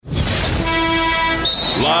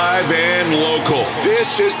Live and local.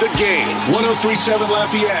 This is The Game. 103.7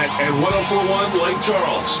 Lafayette and 104.1 Lake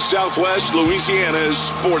Charles. Southwest Louisiana's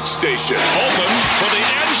sports station. Open for the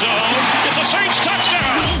end zone. It's a Saints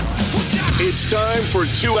touchdown. It's time for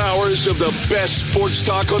 2 hours of the best sports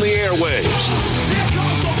talk on the airwaves.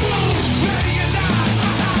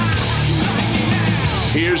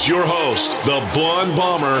 Here's your host, the Blonde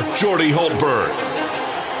Bomber, Jordy Hultberg.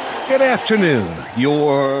 Good afternoon.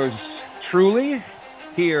 Yours truly,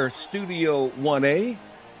 here, Studio 1A.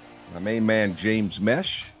 My main man, James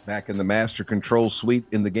Mesh, back in the Master Control Suite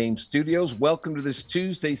in the Game Studios. Welcome to this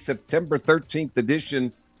Tuesday, September 13th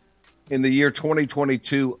edition in the year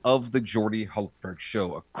 2022 of the Jordy Hultberg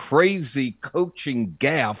Show. A crazy coaching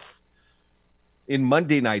gaffe in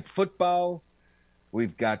Monday Night Football.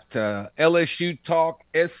 We've got LSU talk,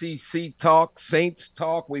 SEC talk, Saints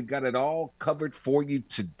talk. We've got it all covered for you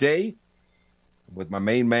today with my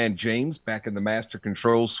main man, James, back in the Master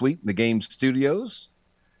Control Suite in the Game Studios.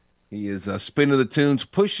 He is spinning the tunes,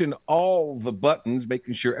 pushing all the buttons,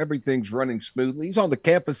 making sure everything's running smoothly. He's on the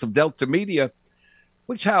campus of Delta Media,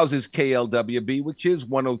 which houses KLWB, which is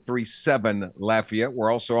 103.7 Lafayette.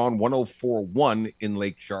 We're also on 104.1 in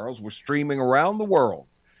Lake Charles. We're streaming around the world.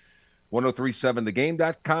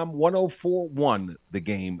 1037thegame.com,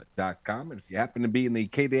 1041thegame.com. And if you happen to be in the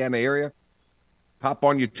Acadiana area, pop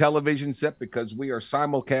on your television set because we are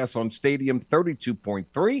simulcast on Stadium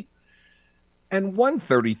 32.3 and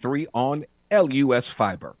 133 on LUS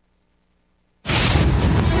Fiber.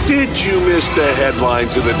 Did you miss the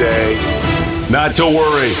headlines of the day? Not to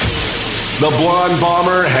worry. The Blonde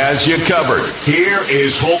Bomber has you covered. Here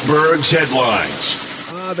is Hultberg's headlines.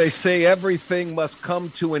 They say everything must come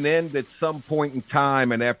to an end at some point in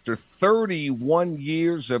time, and after 31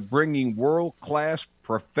 years of bringing world-class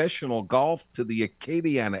professional golf to the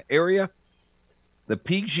Acadiana area, the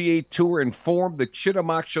PGA Tour informed the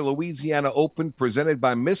Chitimacha, Louisiana Open, presented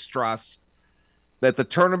by Mistras, that the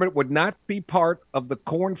tournament would not be part of the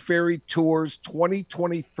Korn Ferry Tour's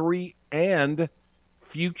 2023 and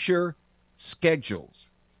future schedules.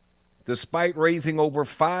 Despite raising over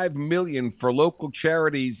 $5 million for local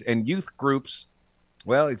charities and youth groups,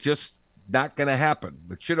 well, it's just not going to happen.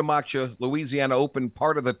 The Chitimacha, Louisiana Open,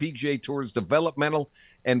 part of the PGA Tour's developmental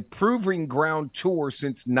and proving ground tour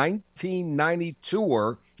since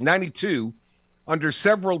 1992, under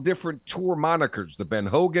several different tour monikers, the Ben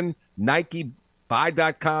Hogan, Nike,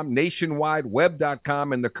 Buy.com, Nationwide,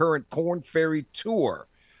 Web.com, and the current Korn Ferry Tour.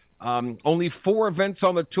 Only 4 events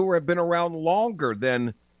on the tour have been around longer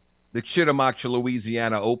than the Chitimacha,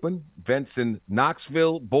 Louisiana Open. Events in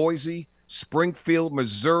Knoxville, Boise, Springfield,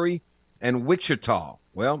 Missouri, and Wichita.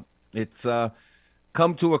 Well, it's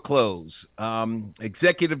come to a close.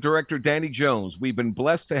 Executive Director Danny Jones, we've been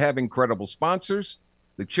blessed to have incredible sponsors.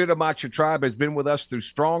 The Chitimacha tribe has been with us through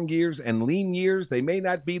strong years and lean years. They may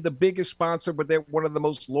not be the biggest sponsor, but they're one of the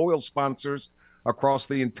most loyal sponsors across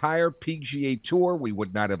the entire PGA Tour. We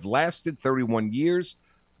would not have lasted 31 years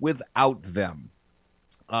without them.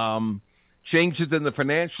 Changes in the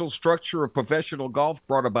financial structure of professional golf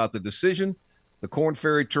brought about the decision. The Korn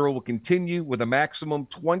Ferry Tour will continue with a maximum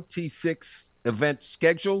 26 event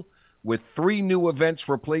schedule, with 3 new events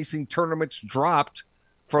replacing tournaments dropped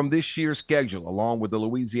from this year's schedule, along with the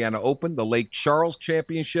Louisiana Open, the Lake Charles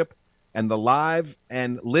Championship, and the Live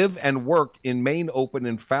and Work in Maine Open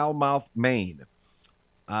in Falmouth, Maine.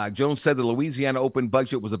 Jones said the Louisiana Open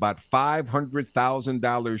budget was about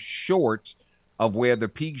 $500,000 short of where the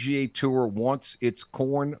PGA Tour wants its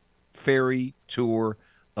Korn Ferry Tour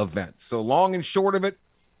events. So long and short of it,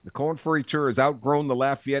 the Korn Ferry Tour has outgrown the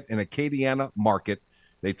Lafayette and Acadiana market.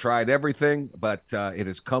 They tried everything, but it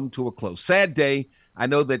has come to a close. Sad day. I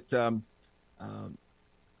know that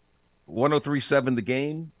 1037 The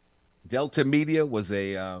Game, Delta Media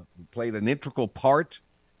played an integral part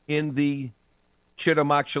in the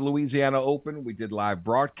Chitimacha, Louisiana Open. We did live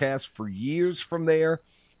broadcasts for years from there.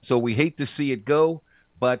 So we hate to see it go,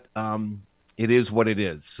 but it is what it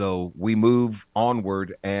is. So we move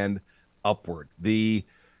onward and upward. The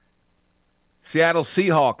Seattle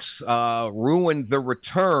Seahawks ruined the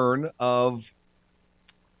return of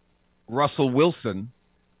Russell Wilson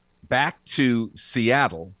back to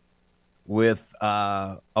Seattle with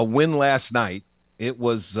a win last night. It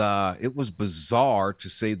was bizarre, to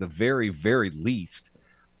say the very, very least.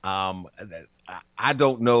 I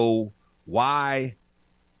don't know why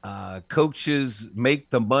coaches make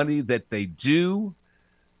the money that they do,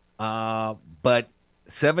 but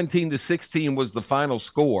 17-16 was the final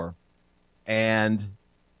score, and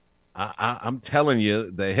I'm telling you,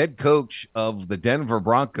 the head coach of the Denver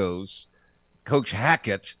Broncos, Coach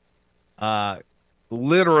Hackett,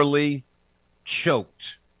 literally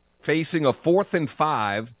choked, facing a 4th and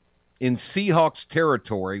 5 in Seahawks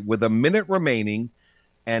territory with a minute remaining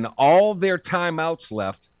and all their timeouts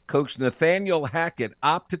left. Coach Nathaniel Hackett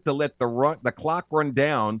opted to let the clock run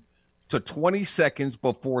down to 20 seconds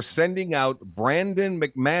before sending out Brandon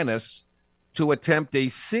McManus to attempt a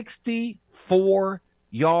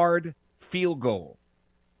 64-yard field goal.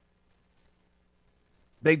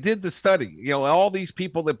 They did the study. You know, all these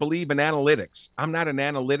people that believe in analytics. I'm not an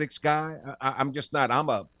analytics guy. I'm just not.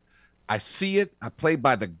 I see it. I play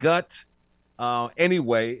by the gut.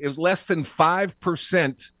 Anyway, it was less than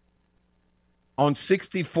 5% on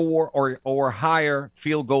 64 or higher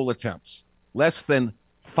field goal attempts. Less than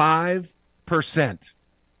 5%.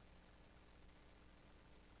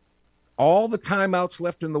 All the timeouts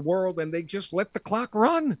left in the world, and they just let the clock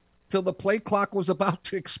run till the play clock was about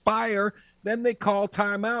to expire. Then they call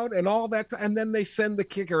timeout and all that, and then they send the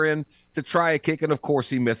kicker in to try a kick, and of course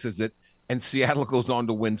he misses it, and Seattle goes on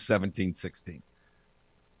to win 17-16.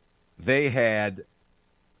 They had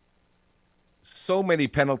so many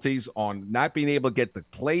penalties on not being able to get the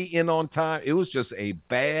play in on time. It was just a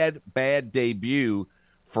bad debut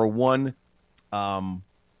for one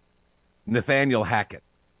Nathaniel Hackett.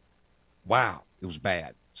 Wow, it was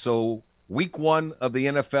bad. So week 1 of the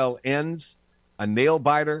NFL ends. A nail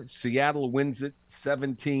biter. Seattle wins it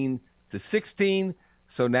 17-16.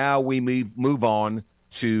 So now we move on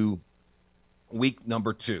to week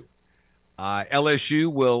number 2.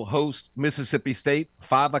 LSU will host Mississippi State,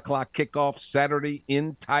 5 o'clock kickoff Saturday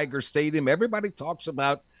in Tiger Stadium. Everybody talks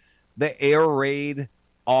about the air raid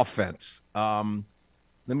offense.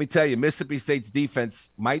 Let me tell you, Mississippi State's defense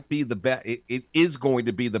might be the best. It is going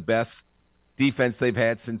to be the best defense they've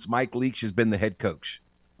had since Mike Leach has been the head coach.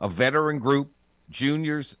 A veteran group,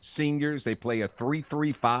 juniors, seniors. They play a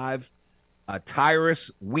 3-3-5. Tyrus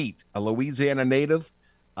Wheat, a Louisiana native,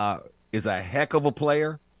 is a heck of a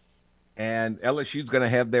player. And LSU's going to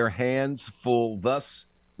have their hands full. Thus,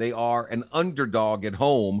 they are an underdog at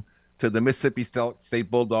home to the Mississippi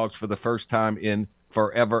State Bulldogs for the first time in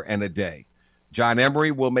forever and a day. John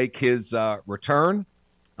Emery will make his return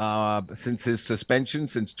since his suspension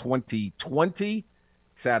since 2020.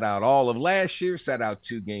 Sat out all of last year, sat out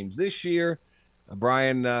 2 games this year.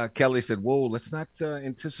 Brian Kelly said, whoa, let's not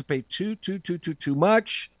anticipate too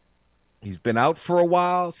much. He's been out for a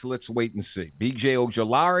while, so let's wait and see. B.J.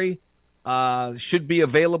 Ojolari should be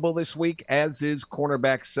available this week, as is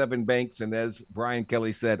cornerback Sevyn Banks. And as Brian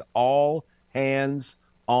Kelly said, all hands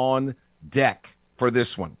on deck for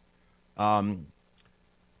this one.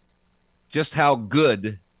 Just how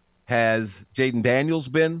good has Jaden Daniels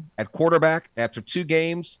been at quarterback after 2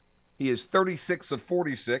 games? He is 36 of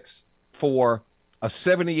 46 for a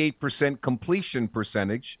 78% completion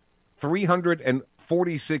percentage,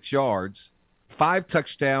 346 yards, 5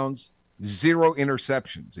 touchdowns, 0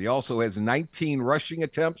 interceptions. He also has 19 rushing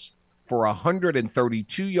attempts for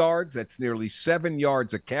 132 yards. That's nearly 7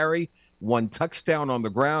 yards a carry, 1 touchdown on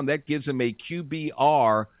the ground. That gives him a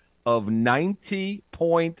QBR of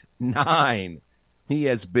 90.9. He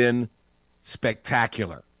has been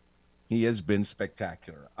spectacular. I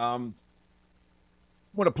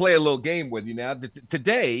want to play a little game with you now.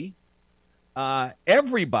 Today,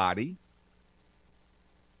 everybody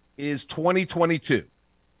is 2022.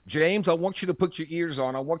 James, I want you to put your ears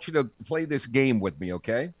on. I want you to play this game with me,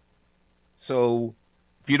 okay? So,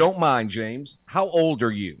 if you don't mind, James, how old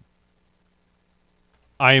are you?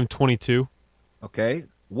 I am 22. Okay.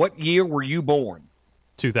 What year were you born?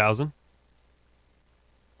 2000.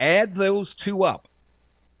 Add those 2 up.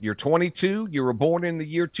 You're 22. You were born in the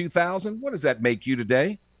year 2000. What does that make you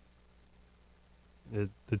today? The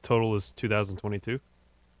total is 2022.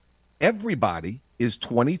 Everybody is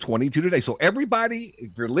 2022 today. So everybody,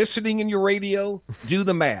 if you're listening in your radio, do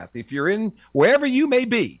the math. If you're in wherever you may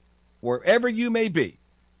be,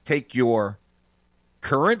 take your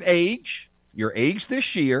current age, your age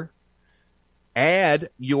this year, add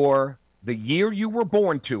the year you were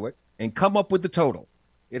born to it, and come up with the total.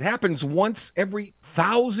 It happens once every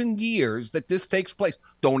 1,000 years that this takes place.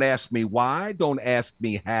 Don't ask me why. Don't ask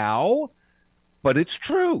me how. But it's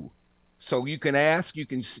true. So you can ask, you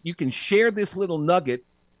can share this little nugget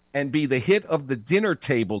and be the hit of the dinner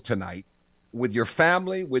table tonight with your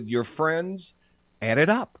family, with your friends. Add it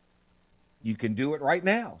up. You can do it right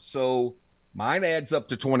now. So mine adds up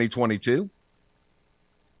to 2022.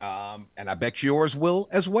 And I bet yours will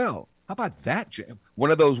as well. How about that, Jim?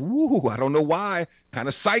 One of those, woo, I don't know why, kind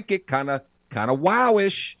of psychic, kind of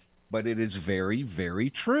wowish, but it is very, very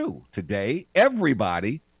true. Today,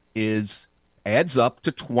 everybody adds up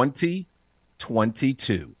to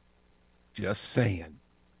 2022. Just saying.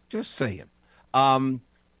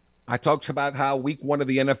 I I talked about how week 1 of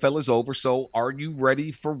the NFL is over. So are you ready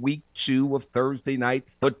for week 2 of Thursday night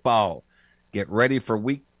football? Get ready for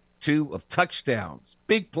week 2 of touchdowns,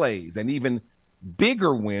 big plays, and even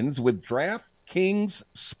bigger wins with DraftKings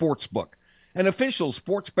Sportsbook, an official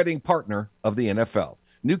sports betting partner of the NFL.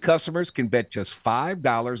 New customers can bet just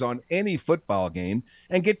 $5 on any football game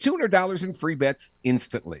and get $200 in free bets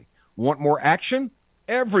instantly. Want more action?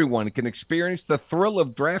 Everyone can experience the thrill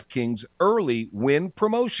of DraftKings early win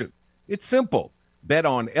promotion. It's simple. Bet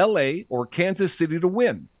on LA or Kansas City to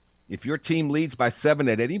win. If your team leads by 7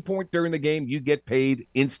 at any point during the game, you get paid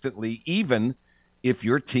instantly, even if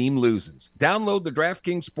your team loses. Download the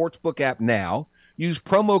DraftKings Sportsbook app now. Use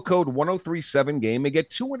promo code 1037GAME and get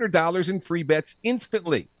 $200 in free bets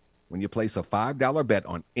instantly when you place a $5 bet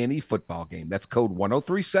on any football game. That's code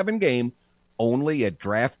 1037GAME only at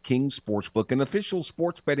DraftKings Sportsbook, an official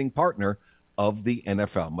sports betting partner of the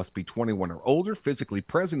NFL. Must be 21 or older, physically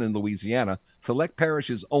present in Louisiana. Select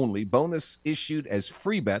parishes only. Bonus issued as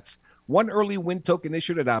free bets. 1 early win token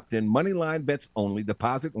issued at opt-in. Moneyline bets only.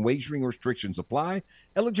 Deposit and wagering restrictions apply.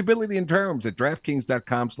 Eligibility and terms at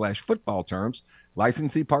DraftKings.com/football terms.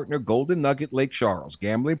 Licensee partner Golden Nugget Lake Charles.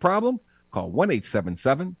 Gambling problem? Call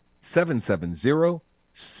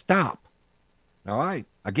 1-877-770-STOP. All right.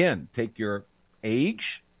 Again, take your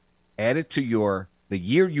age, add it to the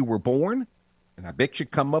year you were born, and I bet you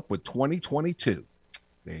come up with 2022.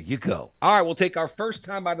 There you go. All right, we'll take our first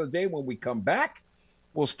time out of the day. When we come back,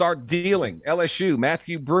 we'll start dealing. LSU,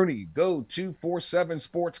 Matthew Bruni, Go 247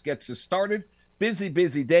 Sports gets us started.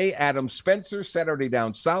 Busy day. Adam Spencer, Saturday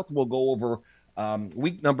Down South. We'll go over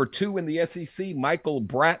week number 2 in the SEC. Michael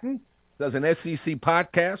Bratton does an SEC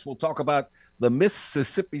podcast. We'll talk about the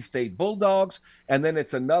Mississippi State Bulldogs, and then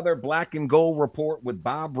it's another Black and Gold report with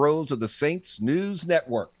Bob Rose of the Saints News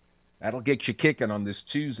Network. That'll get you kicking on this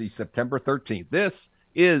Tuesday, September 13th. This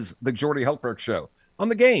is the Jordy Hultberg Show on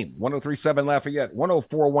the Game, 103.7 Lafayette,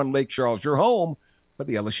 104.1 Lake Charles, your home for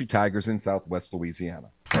the LSU Tigers in Southwest Louisiana.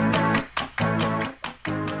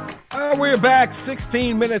 We're back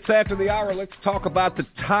 16 minutes after the hour. Let's talk about the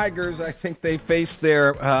Tigers. I think they face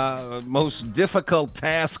their most difficult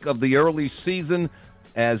task of the early season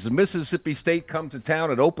as Mississippi State comes to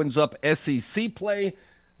town. It opens up SEC play.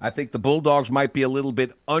 I think the Bulldogs might be a little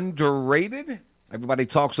bit underrated. Everybody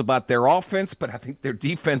talks about their offense, but I think their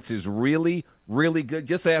defense is really, really good.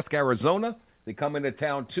 Just ask Arizona. They come into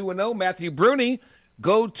town 2-0. Matthew Bruni,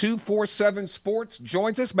 Go 247 Sports,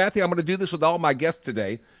 joins us. Matthew, I'm going to do this with all my guests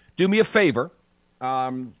today. Do me a favor.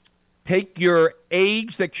 Take your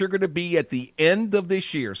age that you're going to be at the end of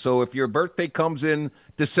this year. So if your birthday comes in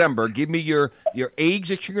December, give me your age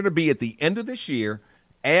that you're going to be at the end of this year.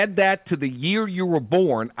 Add that to the year you were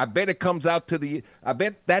born. I bet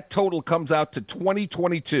that total comes out to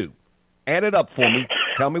 2022. Add it up for me.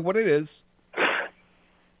 Tell me what it is.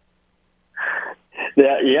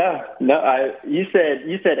 Yeah. No, you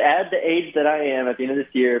said add the age that I am at the end of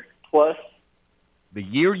this year plus the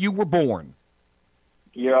year you were born.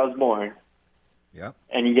 Year I was born. Yeah.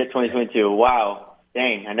 And you get 2022. Wow.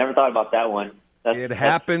 Dang, I never thought about that one. It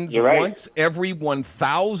happens once every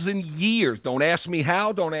 1,000 years. Don't ask me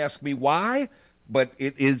how. Don't ask me why. But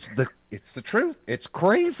it's the truth. It's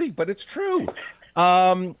crazy, but it's true.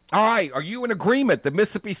 All right. Are you in agreement that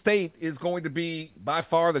Mississippi State is going to be by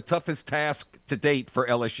far the toughest task to date for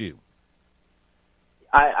LSU?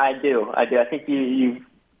 I do. I think you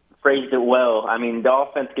phrased it well. I mean, the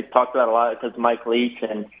offense gets talked about a lot because of Mike Leach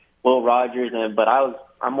and Will Rogers, but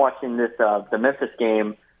I'm watching this the Memphis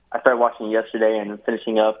game. I started watching it yesterday and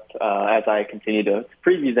finishing up as I continue to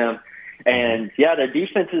preview them. And yeah, their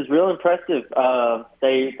defense is real impressive.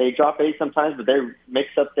 They drop 8 sometimes, but they mix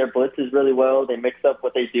up their blitzes really well. They mix up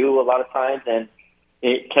what they do a lot of times, and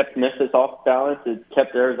it kept Memphis off balance. It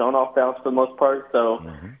kept Arizona off balance for the most part. So,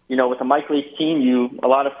 with the Mike Leach team, a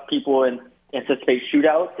lot of people anticipate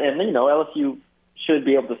shootouts, and LSU should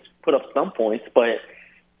be able to put up some points, but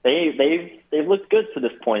they've looked good to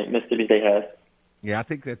this point. Mississippi State has. Yeah, I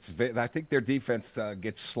think their defense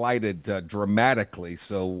gets slighted dramatically.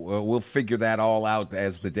 So we'll figure that all out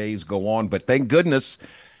as the days go on. But thank goodness,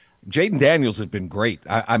 Jaden Daniels has been great.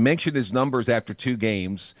 I mentioned his numbers after 2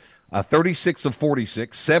 games. 36 of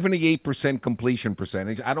 46, 78% completion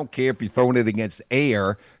percentage. I don't care if you're throwing it against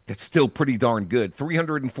air. That's still pretty darn good.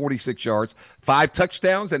 346 yards, 5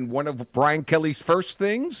 touchdowns, and one of Brian Kelly's first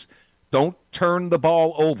things, don't turn the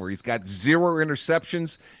ball over. He's got 0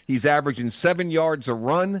 interceptions. He's averaging 7 yards a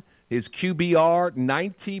run. His QBR,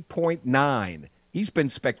 90.9. He's been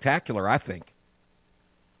spectacular, I think.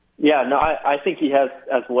 Yeah, no, I think he has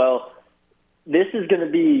as well. This is going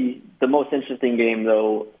to be the most interesting game,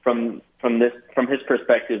 though, from from his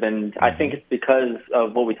perspective, and I think it's because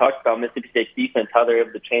of what we talked about, Mississippi State's defense, how they're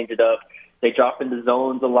able to change it up. They drop into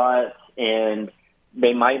zones a lot, and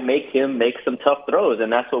they might make him make some tough throws,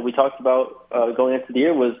 and that's what we talked about going into the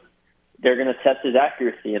year was they're going to test his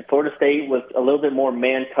accuracy. And Florida State was a little bit more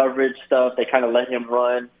man coverage stuff. They kind of let him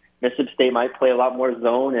run. Mississippi State might play a lot more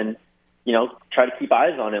zone and, try to keep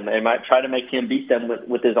eyes on him. They might try to make him beat them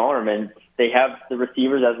with his arm. And they have the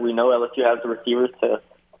receivers, as we know, LSU has the receivers to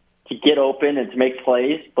get open and to make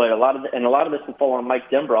plays. But a lot of this will fall on Mike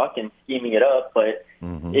Denbrock and scheming it up. But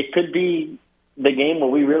it could be the game where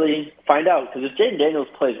we really find out. Because if Jaden Daniels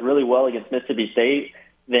plays really well against Mississippi State,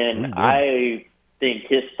 then I think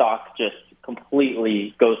his stock just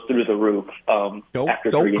completely goes through the roof.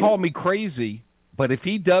 Don't call me crazy, but if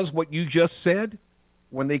he does what you just said,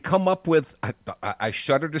 when they come up with, I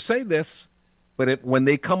shudder to say this, but when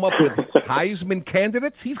they come up with Heisman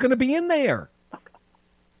candidates, he's going to be in there.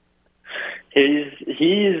 He's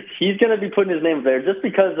going to be putting his name there just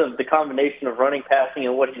because of the combination of running, passing,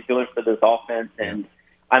 and what he's doing for this offense. And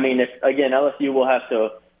I mean, LSU will have to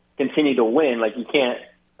continue to win. Like you can't.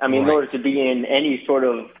 I mean, in order to be in any sort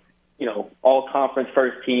of, all-conference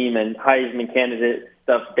first team and Heisman candidate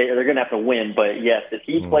stuff, they're going to have to win. But, yes, if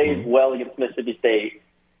he plays well against Mississippi State,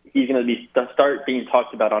 he's going to start being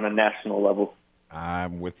talked about on a national level.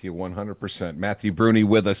 I'm with you 100%. Matthew Bruni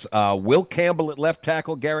with us. Will Campbell at left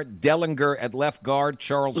tackle, Garrett Dellinger at left guard,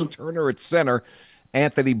 Charles Turner at center,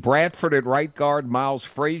 Anthony Bradford at right guard, Miles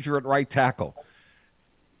Frazier at right tackle.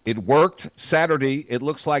 It worked Saturday. It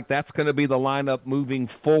looks like that's going to be the lineup moving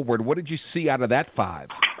forward. What did you see out of that five?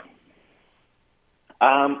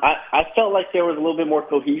 I felt like there was a little bit more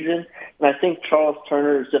cohesion, and I think Charles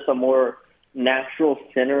Turner is just a more natural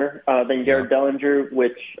center than Garrett Dellinger,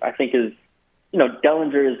 which I think is,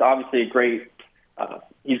 Dellinger is obviously a great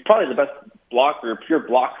he's probably the best blocker, pure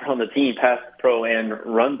blocker on the team, pass pro and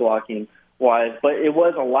run blocking wise, but it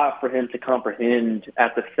was a lot for him to comprehend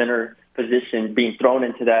at the center position, being thrown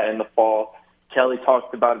into that in the fall. Kelly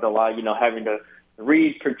talked about it a lot, having to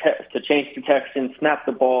read, to change protection, snap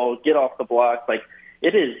the ball, get off the block. Like,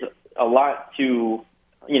 it is a lot to,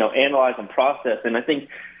 analyze and process. And I think,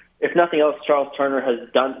 if nothing else, Charles Turner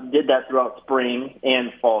did that throughout spring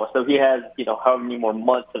and fall. So he has, however many more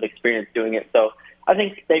months of experience doing it. So I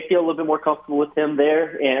think they feel a little bit more comfortable with him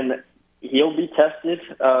there, and he'll be tested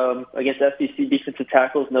against SEC defensive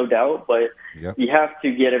tackles, no doubt. But you have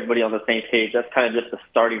to get everybody on the same page. That's kind of just the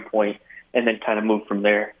starting point, and then kind of move from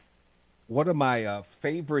there. One of my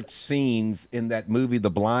favorite scenes in that movie, The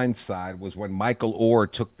Blind Side, was when Michael Orr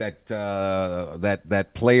took that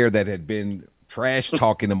player that had been trash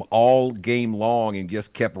talking him all game long and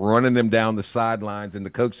just kept running him down the sidelines. And the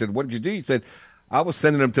coach said, "What did you do?" He said, "I was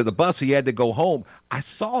sending him to the bus. He had to go home." I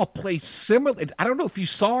saw a play similar. I don't know if you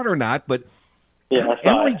saw it or not, but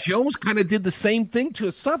Emory Jones kind of did the same thing to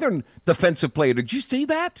a Southern defensive player. Did you see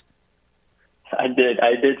that? I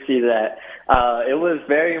did see that. It was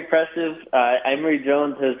very impressive. Emory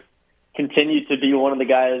Jones has continued to be one of the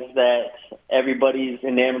guys that everybody's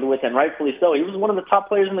enamored with, and rightfully so. He was one of the top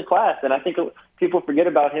players in the class, and I think people forget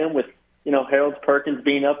about him with, Harold Perkins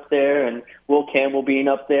being up there and Will Campbell being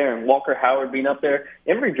up there and Walker Howard being up there.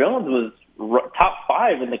 Emory Jones was top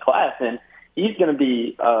 5 in the class, and he's going to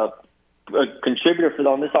be a contributor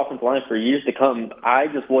on this offensive line for years to come. I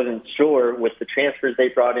just wasn't sure with the transfers they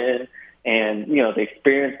brought in and, the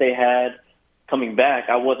experience they had coming back.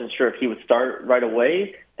 I wasn't sure if he would start right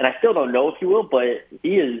away, and I still don't know if he will, but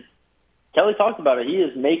he is – Kelly talked about it. He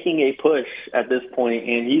is making a push at this point,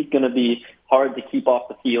 and he's going to be hard to keep off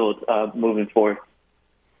the field moving forward.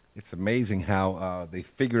 It's amazing how they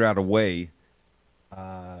figured out a way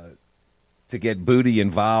to get Booty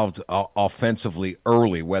involved offensively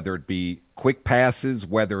early, whether it be quick passes,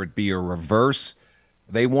 whether it be a reverse.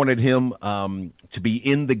 They wanted him to be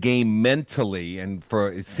in the game mentally, and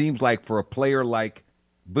it seems like for a player like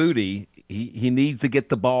Booty, he needs to get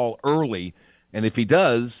the ball early, and if he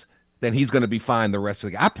does, then he's going to be fine the rest of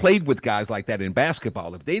the game. I played with guys like that in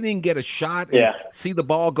basketball. If they didn't get a shot and see the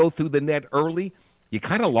ball go through the net early, you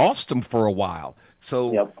kind of lost them for a while.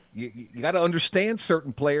 So you got to understand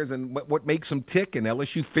certain players and what makes them tick, and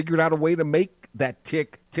LSU figured out a way to make that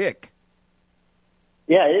tick.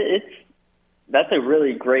 Yeah, that's a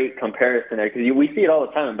really great comparison there, because we see it all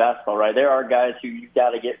the time in basketball, right? There are guys who you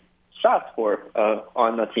got to get shots for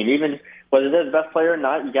on the team. Even whether they're the best player or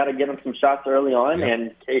not, you got to get them some shots early on,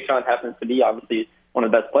 and Kayshawn happens to be obviously one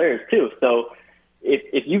of the best players too. So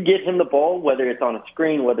if you get him the ball, whether it's on a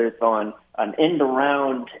screen, whether it's on an end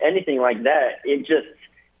around, anything like that, it just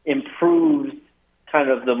improves kind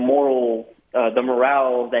of the moral the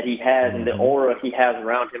morale that he has and the aura he has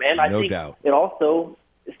around him. And I think it also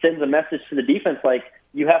sends a message to the defense, like,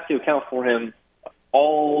 you have to account for him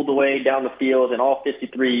all the way down the field and all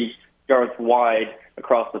 53 yards wide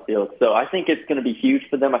across the field. So I think it's going to be huge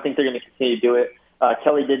for them. I think they're going to continue to do it.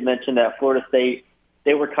 Kelly did mention that Florida State,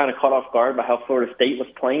 they were kind of caught off guard by how Florida State was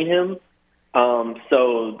playing him.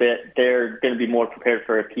 So that they're going to be more prepared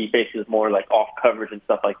for if he faces more like off coverage and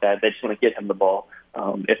stuff like that. They just want to get him the ball,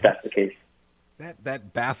 if that's the case.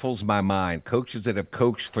 That baffles my mind. Coaches that have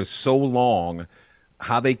coached for so long,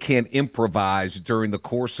 how they can't improvise during the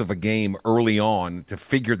course of a game early on to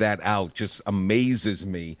figure that out just amazes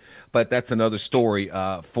me. But that's another story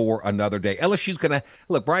for another day. LSU's going to –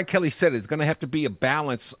 look, Brian Kelly said it's going to have to be a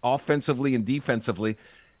balance offensively and defensively.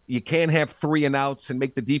 You can't have 3 and outs and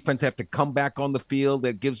make the defense have to come back on the field.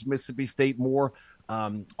 That gives Mississippi State more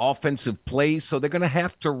offensive plays. So they're going to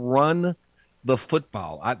have to run the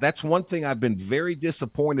football. That's one thing I've been very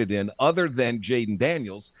disappointed in, other than Jaden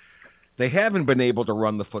Daniels. They haven't been able to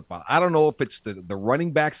run the football. I don't know if it's the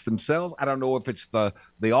running backs themselves. I don't know if it's the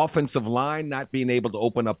offensive line not being able to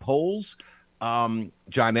open up holes. John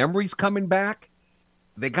Emery's coming back.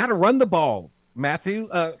 They got to run the ball. Matthew,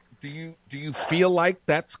 do you feel like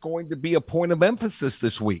that's going to be a point of emphasis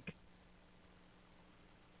this week?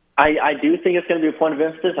 I do think it's going to be a point of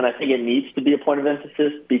emphasis, and I think it needs to be a point of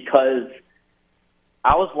emphasis because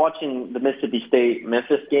I was watching the Mississippi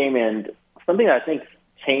State-Memphis game, and something that I think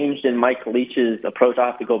changed in Mike Leach's approach. I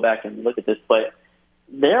have to go back and look at this, but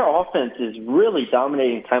their offense is really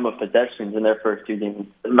dominating time of possessions in their first 2 games.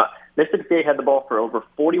 Mississippi State had the ball for over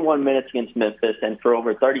 41 minutes against Memphis and for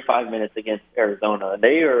over 35 minutes against Arizona.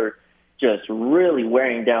 They are just really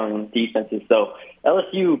wearing down defenses. So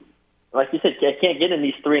LSU, like you said, they can't get in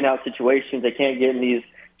these 3-and-out situations. They can't get in these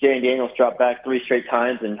Jaden Daniels drop back 3 straight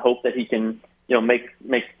times and hope that he can, make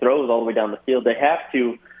throws all the way down the field. They have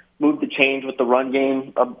to move the chains with the run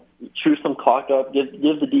game, chew some clock up, give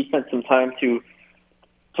the defense some time to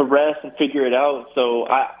rest and figure it out. So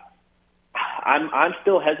I'm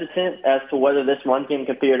still hesitant as to whether this run game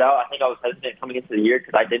can figure it out. I think I was hesitant coming into the year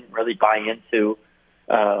because I didn't really buy into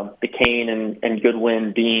the Kane and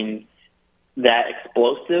Goodwin being that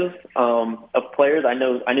explosive of players. I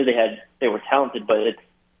knew they were talented, but it's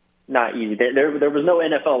not easy. There was no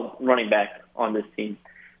NFL running back on this team.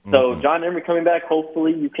 So John Emery coming back,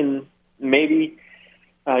 hopefully you can maybe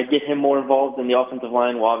get him more involved in the offensive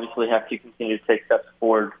line. We'll obviously have to continue to take steps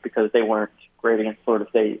forward because they weren't great against Florida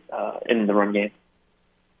State in the run game.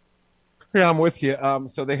 Yeah, I'm with you.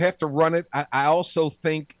 So they have to run it. I also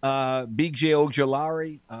think B.J.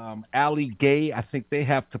 Ojulari, Ali Gay, I think they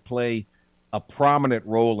have to play a prominent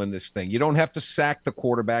role in this thing. You don't have to sack the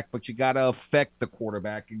quarterback, but you got to affect the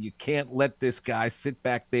quarterback, and you can't let this guy sit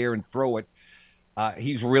back there and throw it.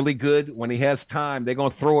 He's really good. When he has time, they're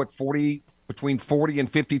going to throw it between 40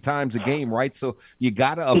 and 50 times a game, right? So you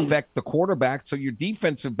got to affect the quarterback so your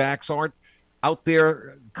defensive backs aren't out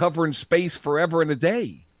there covering space forever and a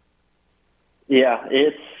day. Yeah,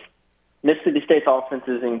 it's Mississippi State's offense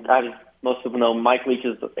is, most people know, Mike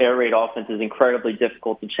Leach's air raid offense is incredibly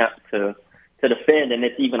difficult to defend, and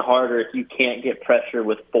it's even harder if you can't get pressure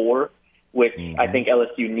with 4. Which I think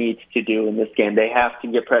LSU needs to do in this game. They have to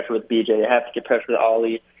get pressure with BJ. They have to get pressure with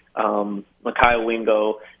Ollie, Mekhi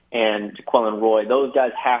Wingo, and Jaquelin Roy. Those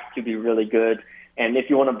guys have to be really good. And if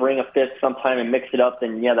you want to bring a 5th sometime and mix it up,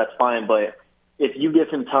 then, yeah, that's fine. But if you give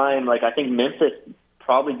him time, like I think Memphis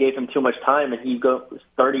probably gave him too much time, and he goes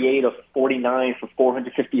 38 of 49 for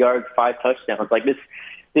 450 yards, 5 touchdowns. Like this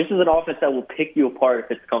is an offense that will pick you apart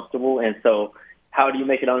if it's comfortable. And so how do you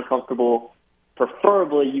make it uncomfortable?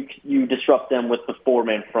 Preferably, you disrupt them with the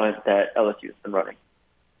 4-man front that LSU has been running.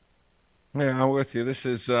 Yeah, I'm with you. This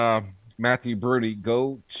is Matthew Bruni,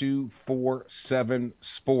 Go247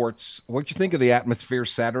 Sports. What'd you think of the atmosphere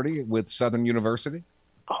Saturday with Southern University?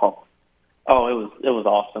 Oh, it was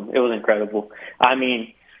awesome. It was incredible. I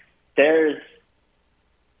mean, I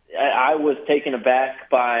was taken aback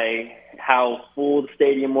by how full the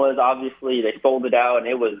stadium was. Obviously, they sold it out, and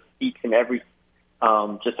it was each and every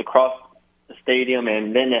just across the stadium,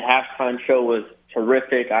 and then the halftime show was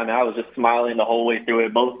terrific. I mean, I was just smiling the whole way through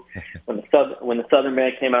it. Both when the Southern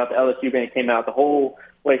band came out, the LSU band came out, the whole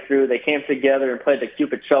way through. They came together and played the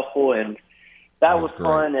Cupid Shuffle, and that was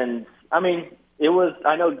fun. And I mean, it was.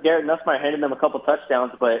 I know Garrett Nussmeier handed them a couple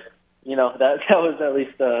touchdowns, but that was at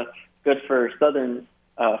least good for Southern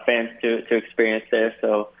fans to experience there.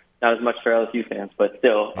 So not as much for LSU fans, but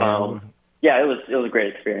still. Yeah, it was a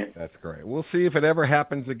great experience. That's great. We'll see if it ever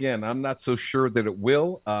happens again. I'm not so sure that it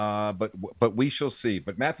will, but we shall see.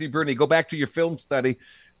 But Matthew Bruni, go back to your film study.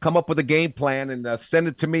 come up with a game plan and send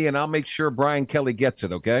it to me, and I'll make sure Brian Kelly gets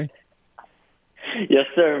it, okay? Yes,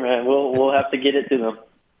 sir, man. We'll have to get it to them.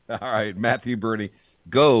 All right, Matthew Bernie,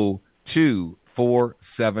 go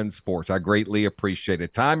 247 Sports. I greatly appreciate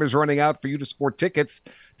it. Time is running out for you to score tickets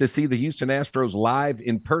to see the Houston Astros live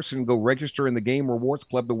in person. Go register in the Game Rewards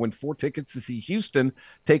Club to win 4 tickets to see Houston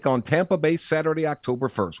take on Tampa Bay Saturday, October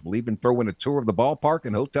 1st. We'll even throw in a tour of the ballpark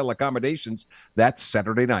and hotel accommodations. That's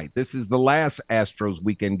Saturday night. This is the last Astros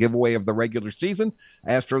weekend giveaway of the regular season.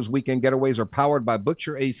 Astros weekend getaways are powered by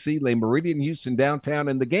Butcher AC, Le Meridian Houston Downtown,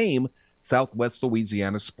 and the Game, Southwest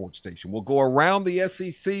Louisiana Sports Station. We'll go around the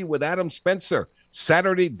SEC with Adam Spencer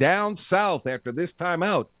Saturday down south after this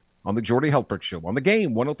timeout on the Jordy Hultberg Show. On the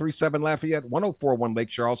Game, 103.7 Lafayette, 104.1 Lake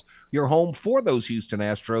Charles, your home for those Houston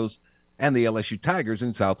Astros and the LSU Tigers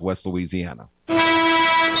in Southwest Louisiana.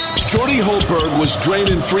 Jordy Hultberg was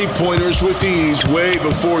draining three-pointers with ease way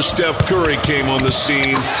before Steph Curry came on the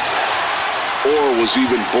scene or was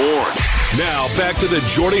even born. Now, back to the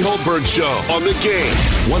Jordy Hultberg Show on the Game.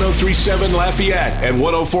 103.7 Lafayette and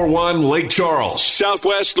 104.1 Lake Charles,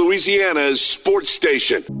 Southwest Louisiana's sports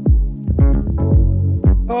station.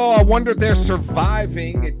 Oh, I wonder if they're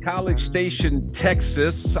surviving at College Station,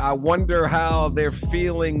 Texas. I wonder how they're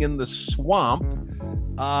feeling in the swamp.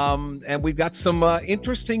 And we've got some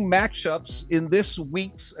interesting matchups in this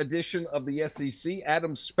week's edition of the SEC.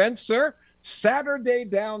 Adam Spencer, Saturday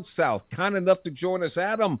down south. Kind enough to join us.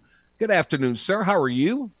 Adam, good afternoon, sir. How are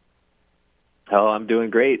you? Oh, I'm doing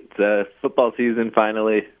great. It's football season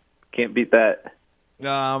finally. Can't beat that.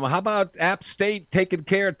 How about App State taking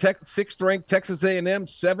care of sixth-ranked Texas A&M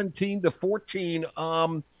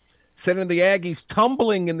 17-14, sending the Aggies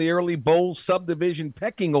tumbling in the early bowl subdivision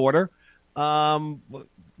pecking order.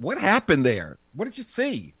 What happened there? What did you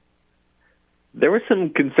see? There were some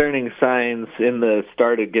concerning signs in the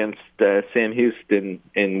start against Sam Houston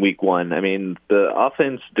in week 1. I mean, the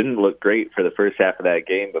offense didn't look great for the first half of that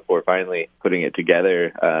game before finally putting it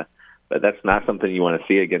together. But that's not something you want to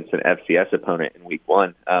see against an FCS opponent in week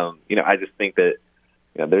 1. I just think that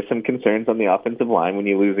there's some concerns on the offensive line when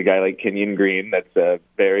you lose a guy like Kenyon Green. That's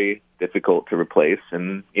very difficult to replace.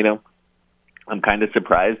 And, I'm kind of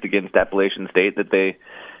surprised against Appalachian State that they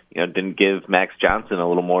didn't give Max Johnson a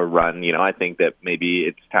little more run. I think that maybe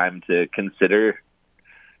it's time to consider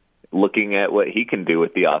looking at what he can do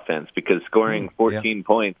with the offense, because scoring 14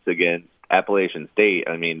 points against Appalachian State,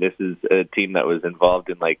 I mean, this is a team that was involved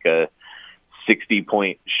in like a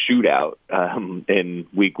 60-point shootout in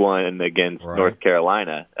week 1 against North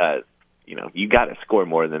Carolina. You got to score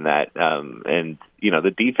more than that. And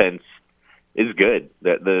the defense is good.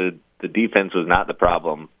 The defense was not the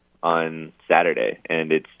problem on Saturday,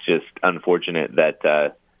 and it's just unfortunate that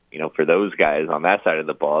for those guys on that side of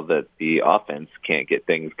the ball that the offense can't get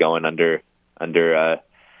things going under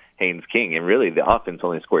Haynes King. And really, the offense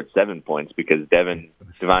only scored 7 points because Devon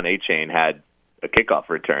Achane had a kickoff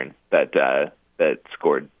return that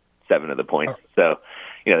scored 7 of the points. So,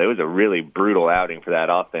 it was a really brutal outing for that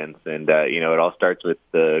offense, and it all starts with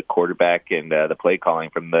the quarterback and the play calling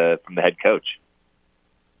from the head coach.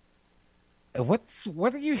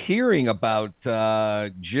 What are you hearing about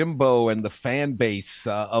Jimbo and the fan base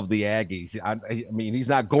of the Aggies? I mean, he's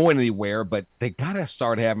not going anywhere, but they got to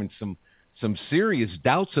start having some serious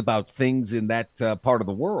doubts about things in that part of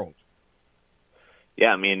the world. Yeah,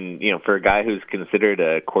 I mean, for a guy who's considered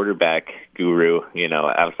a quarterback guru,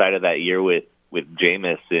 outside of that year with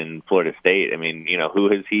Jameis in Florida State, I mean,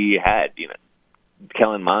 who has he had?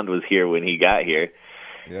 Kellen Mond was here when he got here.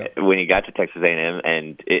 Yeah. When he got to Texas A&M,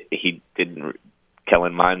 and he didn't.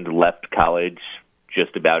 Kellen Mond left college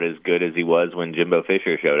just about as good as he was when Jimbo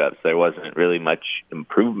Fisher showed up. So there wasn't really much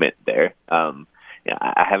improvement there.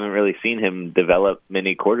 I haven't really seen him develop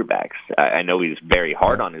many quarterbacks. I know he's very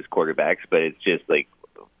hard on his quarterbacks, but it's just like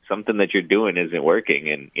something that you're doing isn't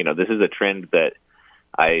working. And this is a trend that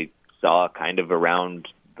I saw kind of around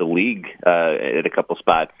the league at a couple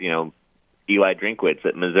spots. Eli Drinkwitz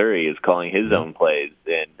at Missouri is calling his own plays,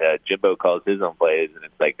 and Jimbo calls his own plays, and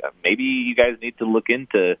it's like maybe you guys need to look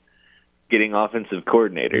into getting offensive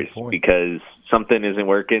coordinators because something isn't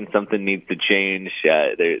working, something needs to change.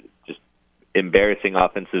 They're just embarrassing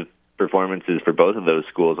offensive performances for both of those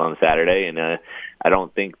schools on Saturday, and I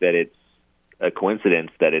don't think that it's a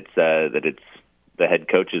coincidence that it's the head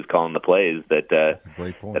coaches calling the plays that are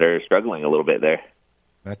struggling a little bit there.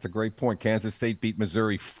 That's a great point. Kansas State beat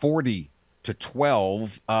Missouri 40-12.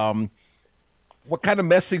 What kind of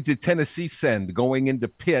message did Tennessee send going into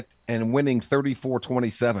Pitt and winning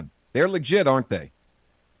 34-27? They're legit, aren't they?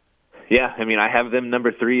 Yeah, I mean, I have them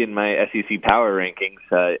number 3 in my SEC power rankings,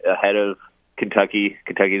 ahead of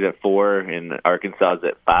Kentucky's at 4 and Arkansas is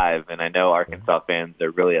at 5, and I know Arkansas fans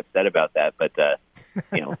are really upset about that. But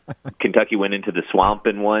Kentucky went into the Swamp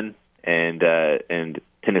and won, and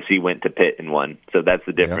Tennessee went to Pitt and won. So that's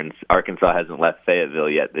the difference. Yep. Arkansas hasn't left Fayetteville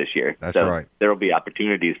yet this year. That's so right. There will be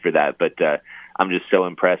opportunities for that, but I'm just so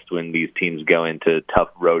impressed when these teams go into tough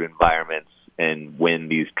road environments and win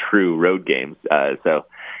these true road games.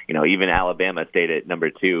 Even Alabama stayed at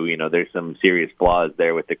number 2. There's some serious flaws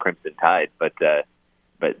there with the Crimson Tide, but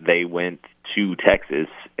they went to Texas,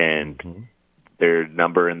 and their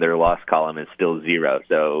number in their loss column is still 0.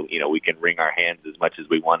 So, we can wring our hands as much as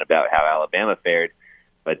we want about how Alabama fared,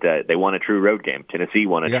 but they won a true road game. Tennessee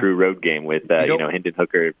won a true road game with, Hendon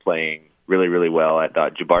Hooker playing really, really well. I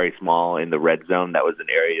thought Jabari Small in the red zone, that was an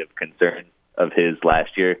area of concern of his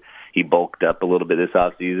last year. He bulked up a little bit this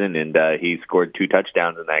offseason, and he scored 2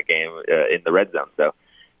 touchdowns in that game in the red zone. So,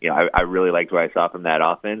 I really liked what I saw from that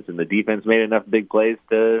offense, and the defense made enough big plays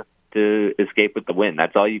to escape with the win.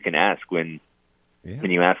 That's all you can ask when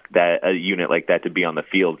you ask that a unit like that to be on the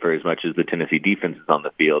field for as much as the Tennessee defense is on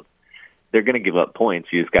the field. They're going to give up points.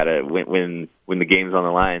 You just got to when the game's on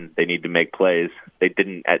the line, they need to make plays. They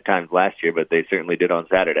didn't at times last year, but they certainly did on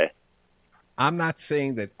Saturday. I'm not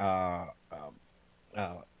saying that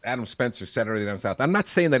Adam Spencer, Saturday Down South. I'm not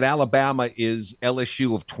saying that Alabama is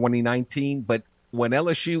LSU of 2019, but when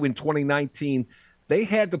LSU in 2019, they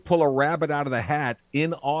had to pull a rabbit out of the hat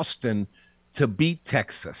in Austin to beat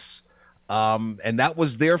Texas. And that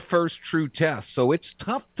was their first true test. So it's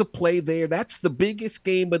tough to play there. That's the biggest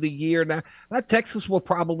game of the year. Now, Texas will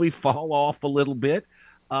probably fall off a little bit,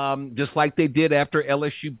 just like they did after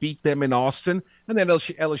LSU beat them in Austin. And then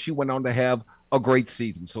LSU went on to have a great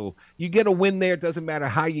season. So you get a win there. It doesn't matter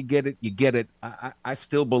how you get it, you get it. I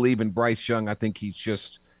still believe in Bryce Young. I think he's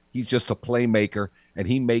just a playmaker, and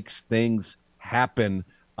he makes things happen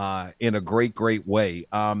in a great, great way.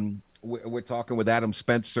 We're talking with Adam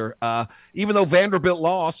Spencer. Even though Vanderbilt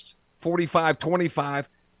lost 45-25, it's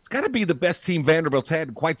got to be the best team Vanderbilt's had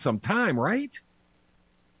in quite some time, right?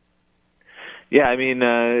 Yeah, I mean,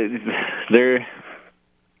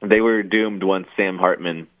 they were doomed once Sam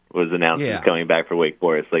Hartman was announced as coming back for Wake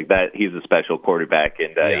Forest. Like that, he's a special quarterback,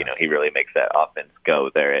 and he really makes that offense go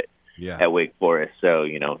there at Wake Forest. So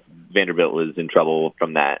Vanderbilt was in trouble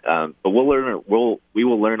from that. But we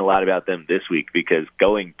will learn a lot about them this week, because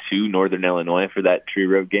going to Northern Illinois for that true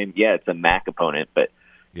road game, it's a MAC opponent, but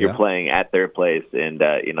you're playing at their place, and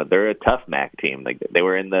they're a tough MAC team. Like they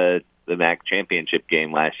were in the MAC championship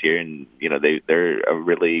game last year, and they're a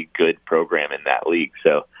really good program in that league.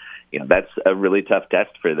 So that's a really tough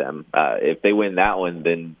test for them. If they win that one,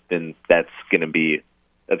 then that's going to be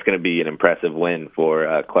an impressive win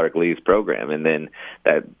for Clark Lee's program, and then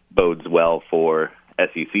that bodes well for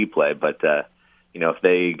SEC play. But if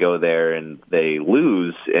they go there and they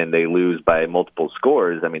lose by multiple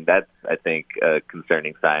scores, I mean that's, I think, a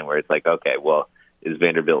concerning sign where it's like, okay, well, is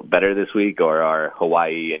Vanderbilt better this week, or are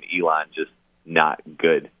Hawaii and Elon just not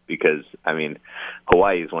good? Because I mean,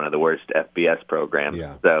 Hawaii is one of the worst FBS programs,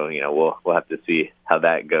 so we'll have to see how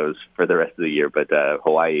that goes for the rest of the year. But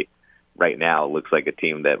Hawaii right now looks like a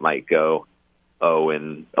team that might go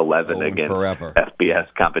 0-11 against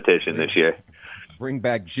FBS competition this year. Bring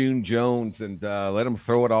back June Jones and let them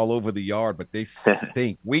throw it all over the yard, but they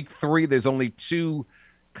stink. Week 3, there's only 2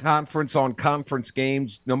 conference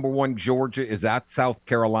games. Number 1, Georgia is at South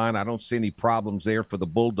Carolina. I don't see any problems there for the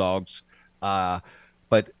Bulldogs. But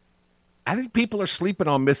I think people are sleeping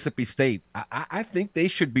on Mississippi State. I think they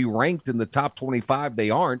should be ranked in the top 25. They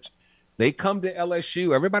aren't. They come to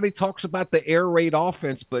LSU. Everybody talks about the air raid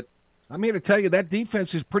offense, but I'm here to tell you that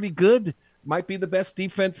defense is pretty good. Might be the best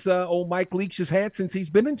defense old Mike Leach has had since he's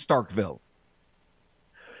been in Starkville.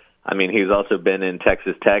 I mean, he's also been in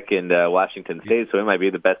Texas Tech and Washington State, so it might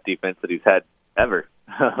be the best defense that he's had ever.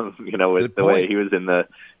 With the way he was in the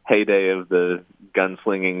heyday of the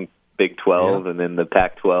gunslinging Big 12 and then the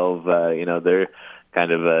Pac-12. They're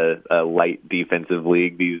kind of a light defensive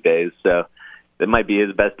league these days, so that might be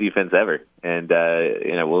his best defense ever. And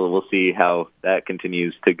we'll see how that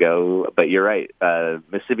continues to go. But you're right,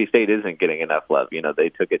 Mississippi State isn't getting enough love. They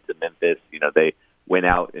took it to Memphis. They went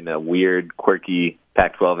out in a weird, quirky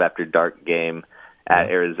Pac-12 after dark game at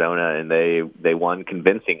Arizona, and they won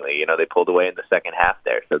convincingly. They pulled away in the second half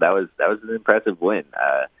there, so that was an impressive win.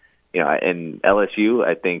 And LSU,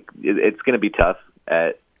 I think it's going to be tough.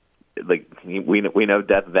 We know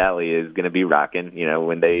Death Valley is going to be rocking.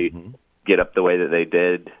 When they get up the way that they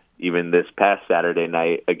did, even this past Saturday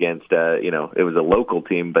night against it was a local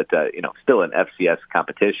team, but still an FCS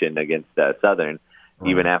competition against Southern.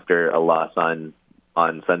 Even after a loss on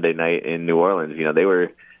Sunday night in New Orleans,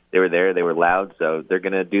 they They were there. They were loud. So they're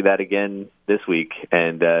going to do that again this week.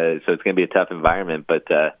 And so it's going to be a tough environment. But,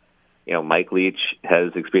 Mike Leach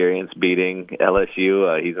has experience beating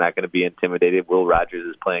LSU. He's not going to be intimidated. Will Rogers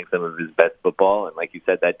is playing some of his best football. And like you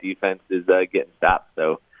said, that defense is getting stopped.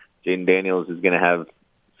 So Jaden Daniels is going to have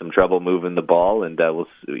some trouble moving the ball. And we'll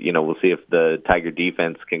see if the Tiger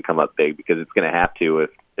defense can come up big, because it's going to have to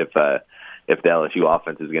if the LSU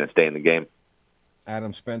offense is going to stay in the game.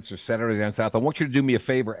 Adam Spencer, Saturday Down South. I want you to do me a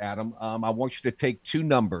favor, Adam. I want you to take two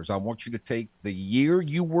numbers. I want you to take the year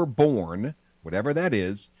you were born, whatever that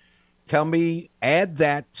is. Tell me, add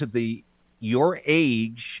that to your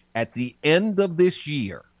age at the end of this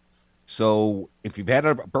year. So if you've had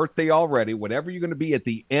a birthday already, whatever you're going to be at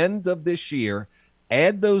the end of this year,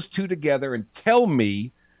 add those two together and tell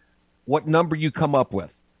me what number you come up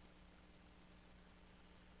with.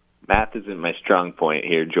 Math isn't my strong point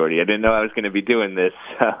here, Jordy. I didn't know I was going to be doing this.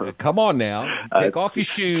 Come on now. Take off your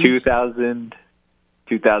shoes.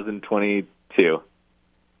 2022.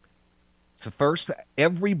 So first,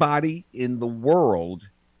 everybody in the world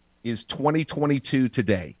is 2022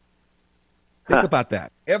 today. Think about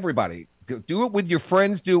that. Everybody. Do it with your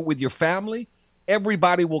friends. Do it with your family.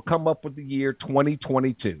 Everybody will come up with the year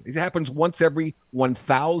 2022. It happens once every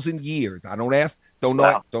 1,000 years. I don't ask, don't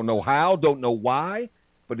know how, don't know why,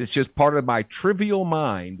 but it's just part of my trivial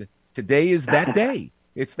mind. Today is that day.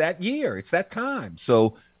 It's that year. It's that time.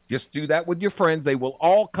 So just do that with your friends. They will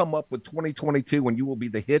all come up with 2022, and you will be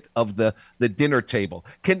the hit of the dinner table.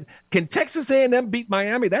 Can Texas A&M beat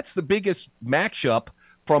Miami? That's the biggest matchup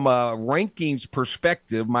from a rankings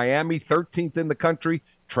perspective. Miami, 13th in the country,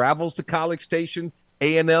 travels to College Station.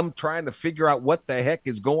 A&M trying to figure out what the heck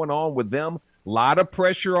is going on with them. A lot of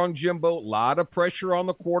pressure on Jimbo, a lot of pressure on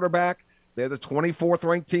the quarterback. They're the 24th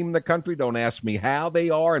ranked team in the country. Don't ask me how they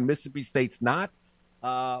are, and Mississippi State's not.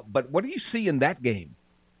 But what do you see in that game?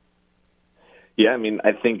 Yeah, I mean,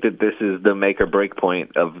 I think that this is the make or break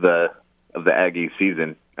point of the Aggie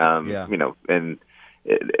season. And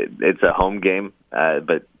it's a home game,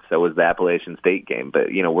 but so was the Appalachian State game. But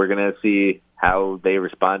we're going to see how they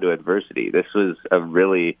respond to adversity. This was a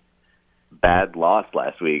really bad loss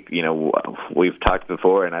last week. We've talked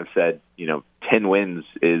before, and I've said 10 wins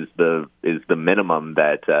is the minimum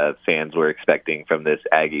that fans were expecting from this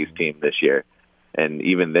Aggies team this year. And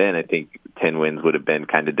even then, I think 10 wins would have been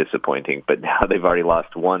kind of disappointing. But now they've already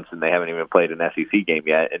lost once, and they haven't even played an SEC game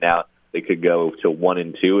yet. And now they could go to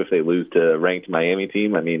 1-2 if they lose to a ranked Miami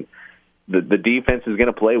team. I mean, the defense is going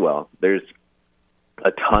to play well. There's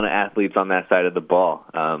a ton of athletes on that side of the ball.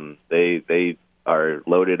 They are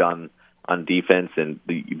loaded on defense, and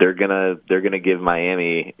they're gonna give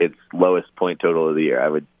Miami its lowest point total of the year.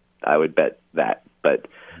 I would bet that, but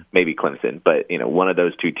maybe Clemson. But one of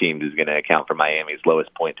those two teams is going to account for Miami's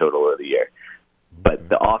lowest point total of the year. But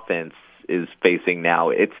the offense is facing now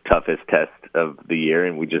its toughest test of the year,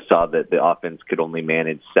 and we just saw that the offense could only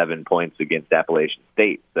manage 7 points against Appalachian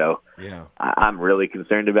State. So yeah, I'm really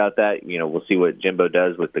concerned about that. We'll see what Jimbo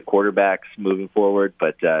does with the quarterbacks moving forward.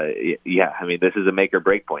 But, yeah, I mean, this is a make or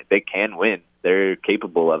break point. They can win. They're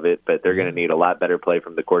capable of it, but they're going to need a lot better play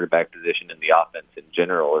from the quarterback position and the offense in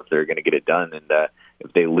general if they're going to get it done. And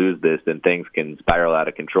if they lose this, then things can spiral out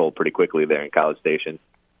of control pretty quickly there in College Station.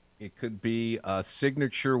 It could be a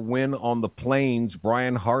signature win on the Plains.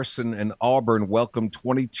 Brian Harsin and Auburn welcome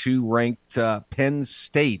 22-ranked Penn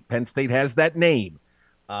State. Penn State has that name.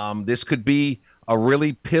 This could be a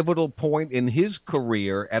really pivotal point in his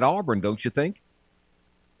career at Auburn, don't you think?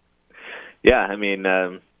 Yeah, I mean,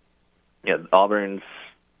 Auburn's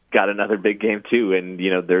got another big game too, and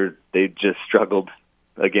they just struggled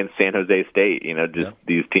against San Jose State.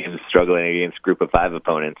 These teams struggling against Group of 5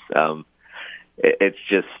 opponents. It's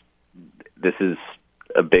just. This is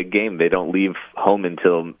a big game. They don't leave home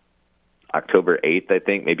until October 8th, I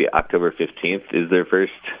think. Maybe October 15th is their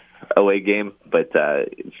first away game. But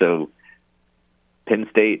so Penn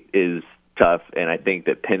State is tough, and I think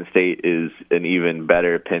that Penn State is an even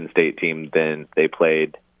better Penn State team than they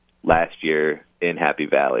played last year in Happy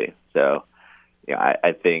Valley. So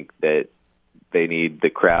I think that they need the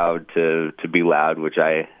crowd to be loud, which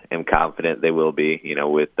I am confident they will be.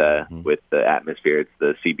 With the atmosphere, it's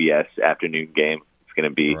the CBS afternoon game. It's going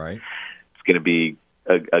to be It's going to be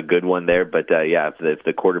a good one there. But if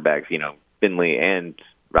the quarterbacks, Finley and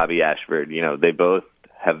Robbie Ashford, they both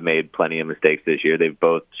have made plenty of mistakes this year. They've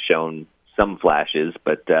both shown some flashes,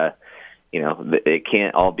 but it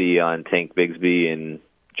can't all be on Tank Bigsby and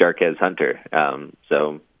Jarquez Hunter.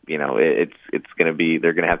 It's going to be,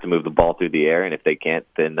 they're going to have to move the ball through the air, and if they can't,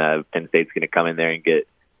 then Penn State's going to come in there and get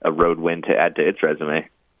a road win to add to its resume.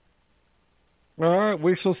 All right,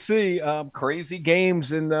 we shall see. Crazy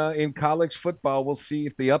games in college football. We'll see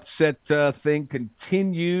if the upset thing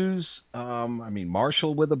continues.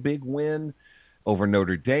 Marshall with a big win over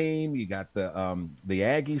Notre Dame. You got the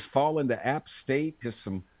Aggies falling to App State. Just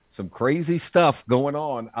some crazy stuff going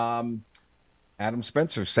on. Adam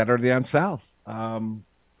Spencer, Saturday Down South.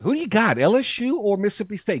 Who do you got, LSU or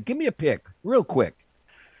Mississippi State? Give me a pick real quick.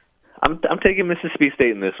 I'm taking Mississippi State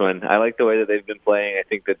in this one. I like the way that they've been playing. I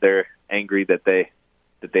think that they're angry that they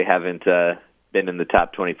haven't been in the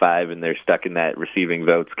top 25 and they're stuck in that receiving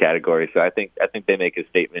votes category. So I think they make a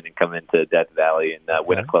statement and come into Death Valley and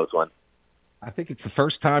win a close one. I think it's the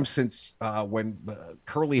first time since when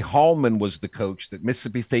Curly Hallman was the coach that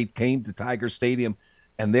Mississippi State came to Tiger Stadium,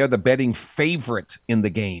 and they're the betting favorite in the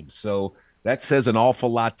game. So that says an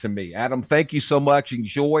awful lot to me. Adam, thank you so much.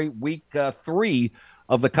 Enjoy week 3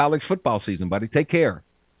 of the college football season, buddy. Take care.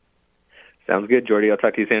 Sounds good, Jordy. I'll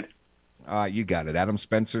talk to you soon. You got it. Adam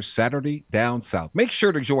Spencer, Saturday Down South. Make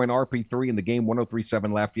sure to join RP3 in the game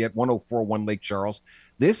 103.7 Lafayette, 104.1 Lake Charles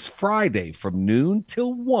this Friday from noon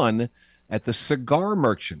till 1 at the Cigar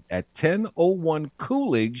Merchant at 1001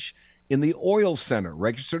 Coolidge in the Oil Center.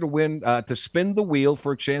 Register to win, to spin the wheel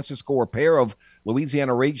for a chance to score a pair of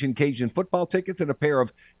Louisiana Ragin' Cajun football tickets and a pair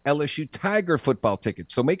of LSU Tiger football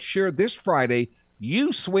tickets. So make sure this Friday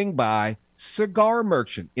you swing by Cigar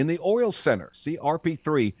Merchant in the Oil Center, see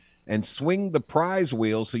RP3, and swing the prize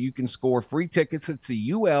wheel so you can score free tickets at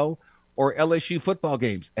the UL or LSU football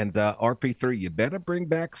games. And RP3, you better bring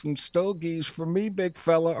back some stogies for me, big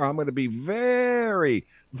fella, or I'm going to be very,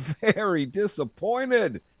 very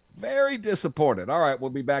disappointed. Very disappointed. All right,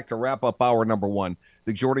 we'll be back to wrap up hour number 1.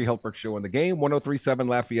 The Jordy Hultberg Show in the game, 103.7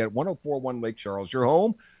 Lafayette, 104.1 Lake Charles. Your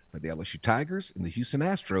home for the LSU Tigers and the Houston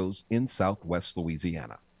Astros in Southwest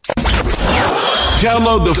Louisiana.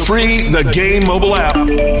 Download the free The Game mobile app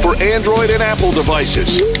for Android and Apple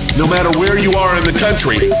devices. No matter where you are in the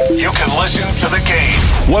country, you can listen to The Game.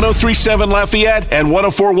 103.7 Lafayette and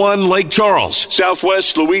 104.1 Lake Charles,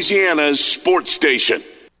 Southwest Louisiana's sports station.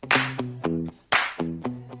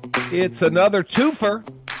 It's another twofer.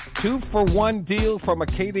 2-for-1 deal from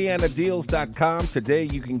AcadianaDeals.com. Today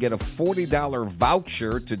you can get a $40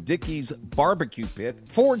 voucher to Dickey's Barbecue Pit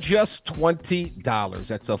for just $20.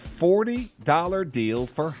 That's a $40 deal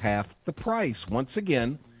for half the price. Once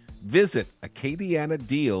again, visit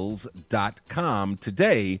AcadianaDeals.com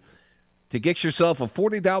today to get yourself a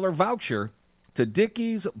 $40 voucher to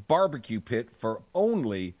Dickey's Barbecue Pit for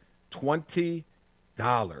only $20.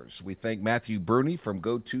 We thank Matthew Bruni from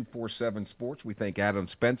Go247 Sports. We thank Adam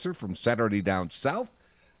Spencer from Saturday Down South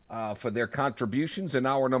for their contributions in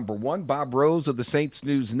hour number 1. Bob Rose of the Saints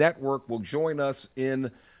News Network will join us in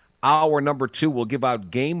hour number 2. We'll give out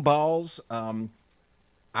game balls. I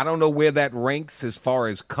don't know where that ranks as far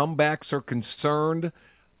as comebacks are concerned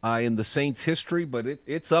in the Saints' history, but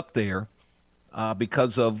it's up there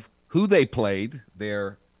because of who they played,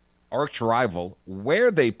 their arch rival, where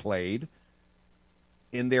they played,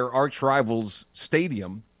 in their arch rival's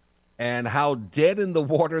stadium, and how dead in the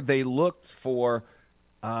water they looked for,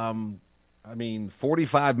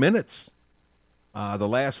 45 minutes. The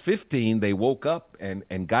last 15, they woke up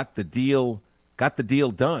and got the deal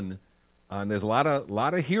done. And there's a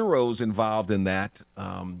lot of heroes involved in that.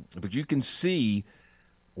 But you can see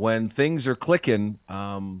when things are clicking,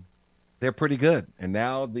 they're pretty good. And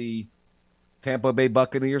now the Tampa Bay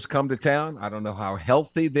Buccaneers come to town. I don't know how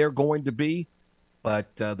healthy they're going to be.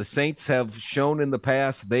 But the Saints have shown in the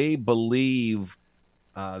past they believe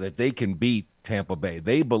that they can beat Tampa Bay.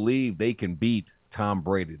 They believe they can beat Tom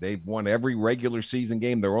Brady. They've won every regular season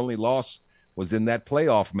game. Their only loss was in that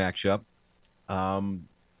playoff matchup. And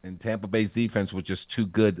Tampa Bay's defense was just too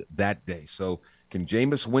good that day. So can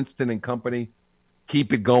Jameis Winston and company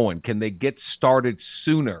keep it going? Can they get started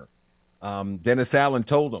sooner? Dennis Allen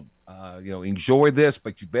told them, enjoy this,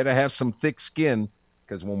 but you better have some thick skin.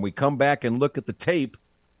 Because when we come back and look at the tape,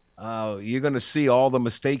 you're going to see all the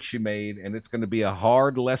mistakes you made, and it's going to be a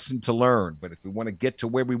hard lesson to learn. But if we want to get to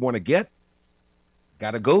where we want to get,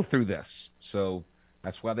 got to go through this. So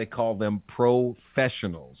that's why they call them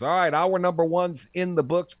professionals. All right, hour number 1's in the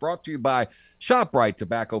books, brought to you by ShopRite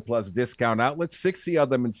Tobacco Plus Discount Outlets, 60 of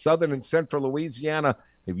them in southern and central Louisiana.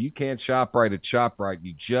 If you can't shop right at ShopRite,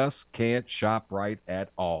 you just can't shop right at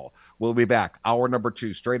all. We'll be back. Hour number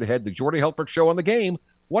 2, straight ahead. The Jordy Hultberg Show on the game.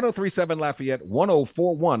 103.7 Lafayette,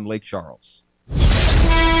 104.1 Lake Charles.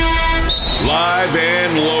 Live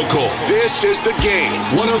and local. This is The Game.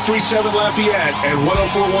 103.7 Lafayette and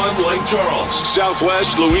 104.1 Lake Charles,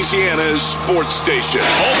 Southwest Louisiana's sports station.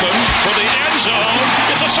 Open for the end zone.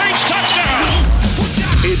 It's a Saints touchdown.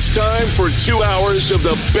 It's time for 2 hours of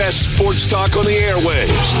the best sports talk on the airwaves.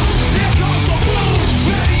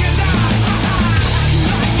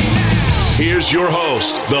 Here's your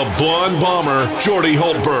host, the Blonde Bomber, Jordy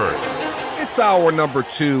Holtberg. It's hour number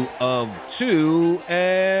 2 of 2,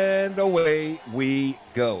 and away we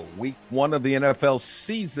go. Week 1 of the NFL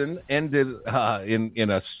season ended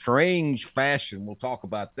in a strange fashion. We'll talk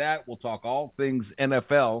about that. We'll talk all things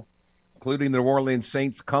NFL, including the New Orleans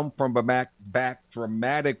Saints come from a back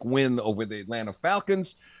dramatic win over the Atlanta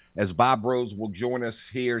Falcons, as Bob Rose will join us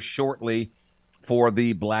here shortly for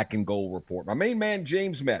the Black and Gold Report. My main man,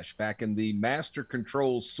 James Mesh, back in the Master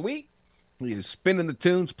Control Suite. He is spinning the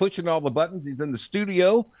tunes, pushing all the buttons. He's in the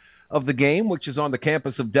studio of the game, which is on the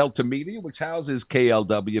campus of Delta Media, which houses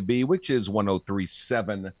KLWB, which is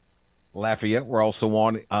 103.7 Lafayette. We're also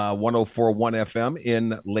on 104.1 FM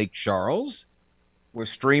in Lake Charles. We're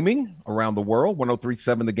streaming around the world,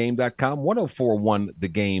 1037thegame.com,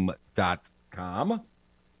 1041thegame.com.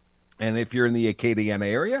 And if you're in the Acadiana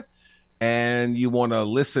area and you want to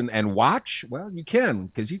listen and watch, well, you can,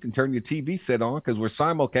 because you can turn your TV set on, because we're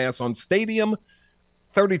simulcast on Stadium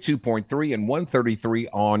 32.3 and 133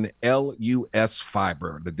 on LUS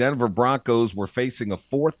Fiber. The Denver Broncos were facing a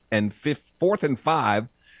 4th and 5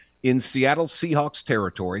 in Seattle Seahawks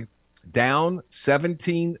territory, down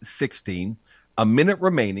 17-16. A minute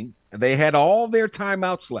remaining. They had all their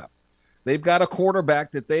timeouts left. They've got a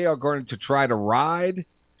quarterback that they are going to try to ride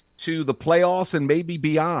to the playoffs and maybe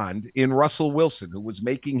beyond in Russell Wilson, who was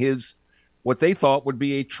making his, what they thought would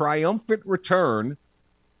be a triumphant return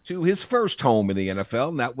to his first home in the NFL,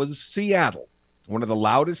 and that was Seattle, one of the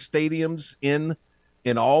loudest stadiums in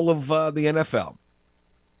all of the NFL.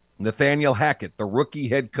 Nathaniel Hackett, the rookie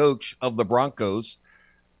head coach of the Broncos,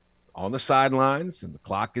 on the sidelines, and the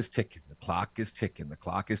clock is ticking. The clock is ticking. The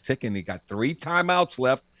clock is ticking. He got 3 timeouts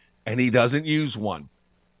left, and he doesn't use one.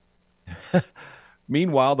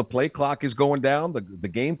 Meanwhile, the play clock is going down. The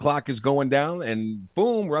game clock is going down, and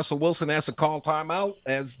boom, Russell Wilson has to call timeout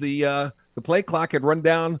as the play clock had run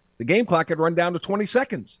down. The game clock had run down to 20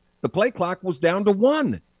 seconds. The play clock was down to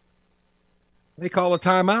 1. They call a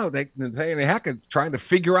timeout. They Hackett trying to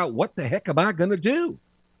figure out, what the heck am I going to do?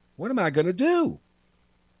 What am I going to do?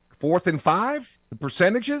 4th and 5, the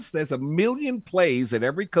percentages, there's a million plays that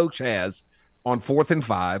every coach has on 4th and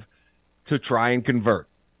 5 to try and convert.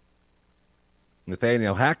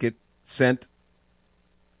 Nathaniel Hackett sent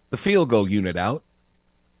the field goal unit out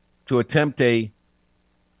to attempt a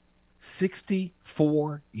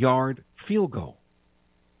 64-yard field goal.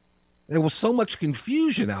 There was so much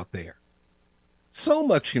confusion out there. So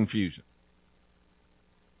much confusion.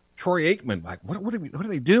 Troy Aikman, like, what are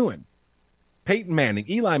they doing? Peyton Manning,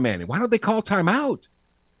 Eli Manning, why don't they call timeout?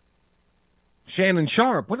 Shannon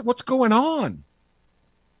Sharp, what's going on?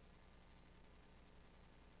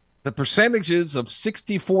 The percentages of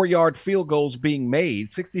 64-yard field goals being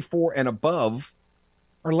made, 64 and above,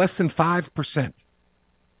 are less than 5%.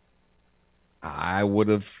 I would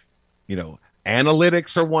have,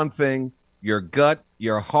 analytics are one thing. Your gut,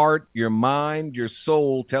 your heart, your mind, your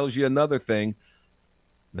soul tells you another thing.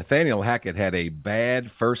 Nathaniel Hackett had a bad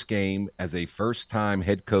first game as a first-time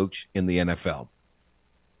head coach in the NFL.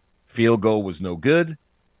 Field goal was no good.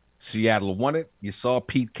 Seattle won it. You saw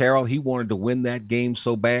Pete Carroll. He wanted to win that game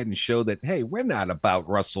so bad and show that, hey, we're not about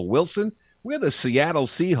Russell Wilson. We're the Seattle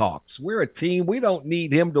Seahawks. We're a team. We don't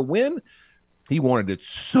need him to win. He wanted it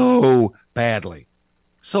so badly.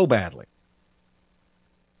 So badly.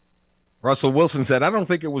 Russell Wilson said, I don't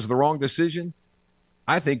think it was the wrong decision.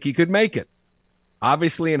 I think he could make it.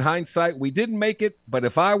 Obviously, in hindsight, we didn't make it, but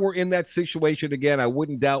if I were in that situation again, I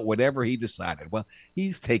wouldn't doubt whatever he decided. Well,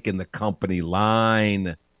 he's taken the company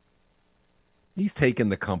line. He's taken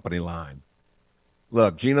the company line.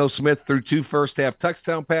 Look, Geno Smith threw 2 first-half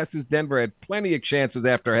touchdown passes. Denver had plenty of chances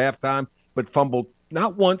after halftime, but fumbled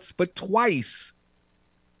not once, but twice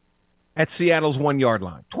at Seattle's 1-yard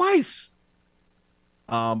line. Twice.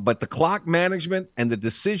 But the clock management and the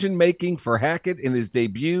decision-making for Hackett in his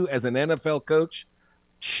debut as an NFL coach,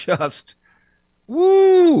 just,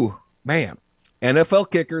 woo, man.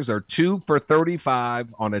 NFL kickers are 2 for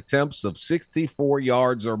 35 on attempts of 64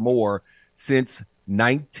 yards or more since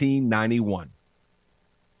 1991.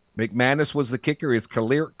 McManus was the kicker, his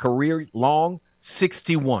career long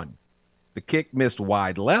 61. The kick missed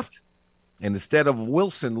wide left, and instead of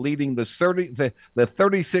Wilson leading the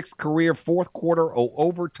 36th career fourth quarter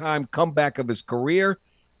overtime comeback of his career,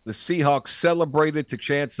 the Seahawks celebrated to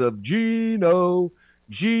chants of Geno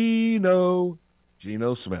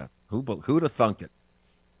Smith. Who'd have thunk it?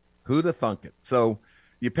 Who'd have thunk it? So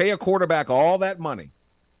you pay a quarterback all that money,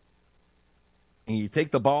 and you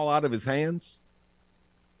take the ball out of his hands,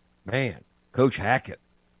 Man, Coach Hackett.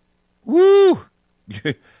 Woo!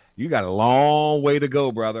 You got a long way to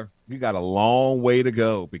go, brother. You got a long way to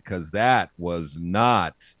go because that was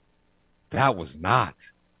not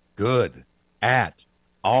good at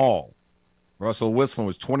all. Russell Wilson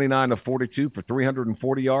was 29 of 42 for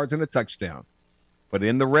 340 yards and a touchdown. But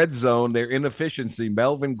in the red zone, their inefficiency,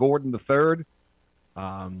 Melvin Gordon III,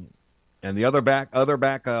 and the other back,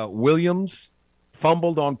 Williams,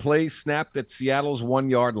 fumbled on plays snapped at Seattle's 1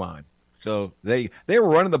 yard line. So they were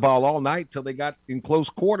running the ball all night till they got in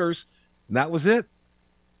close quarters, and that was it.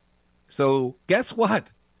 So guess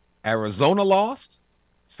what? Arizona lost.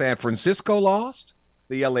 San Francisco lost.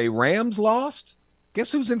 The LA Rams lost.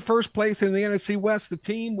 Guess who's in first place in the NFC West? The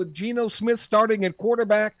team with Geno Smith starting at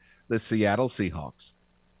quarterback, the Seattle Seahawks.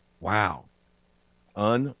 Wow.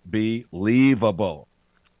 Unbelievable.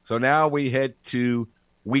 So now we head to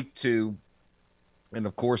week 2. And,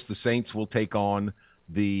 of course, the Saints will take on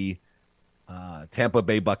the Tampa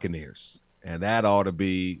Bay Buccaneers. And that ought to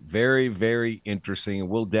be very, very interesting. And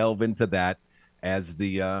we'll delve into that as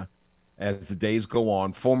the days go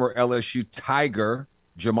on. Former LSU Tiger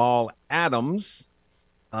Jamal Adams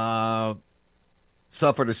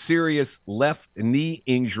suffered a serious left knee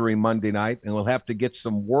injury Monday night, and will have to get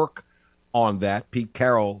some work on that. Pete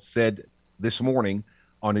Carroll said this morning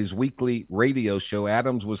on his weekly radio show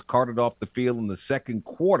Adams was carted off the field in the second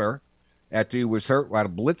quarter after he was hurt by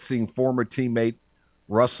blitzing former teammate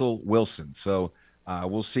Russell Wilson. So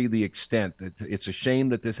we'll see the extent. It's a shame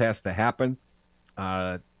that this has to happen,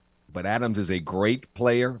 but Adams is a great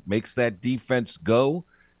player, makes that defense go,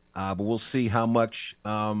 but we'll see how much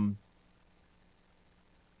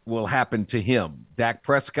will happen to him. Dak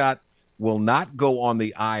Prescott will not go on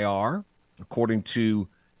the IR, according to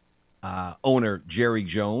owner Jerry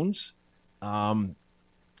Jones,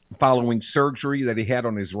 following surgery that he had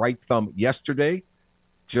on his right thumb yesterday.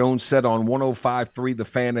 Jones said on 105.3 The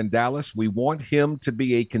Fan in Dallas, "We want him to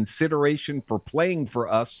be a consideration for playing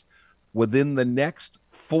for us within the next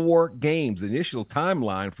 4 games." The initial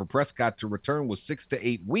timeline for Prescott to return was 6 to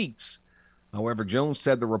 8 weeks. However, Jones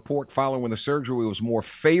said the report following the surgery was more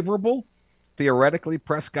favorable. Theoretically,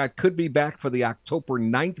 Prescott could be back for the October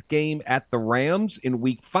 9th game at the Rams in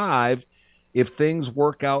Week 5 if things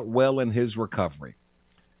work out well in his recovery.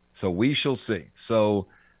 So we shall see. So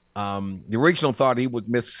the original thought he would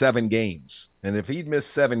miss 7 games. And if he'd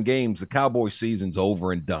missed 7 games, the Cowboys season's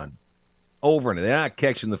over and done. Over and done. They're not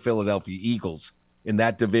catching the Philadelphia Eagles in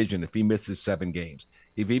that division if he misses 7 games.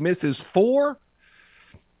 If he misses 4,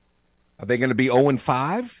 are they going to be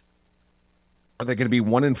 0-5? Are they going to be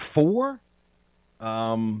 1-4?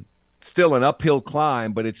 Still an uphill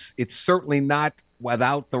climb, but it's certainly not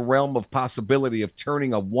without the realm of possibility of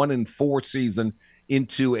turning a 1-4 season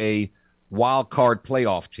into a wild card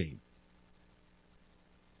playoff team.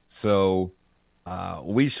 So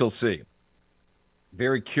we shall see.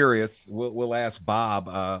 Very curious. We'll ask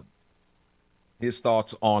Bob his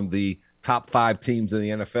thoughts on the top 5 teams in the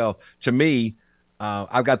NFL. To me,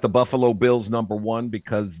 I've got the Buffalo Bills number 1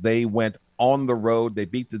 because they went on the road. They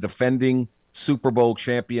beat the defending Super Bowl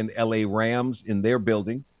champion LA Rams in their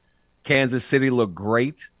building. Kansas City looked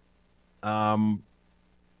great, but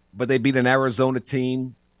they beat an Arizona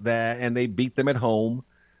team and they beat them at home.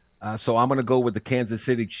 So I'm going to go with the Kansas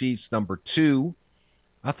City Chiefs number 2.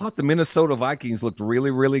 I thought the Minnesota Vikings looked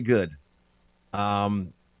really, really good.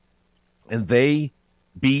 And they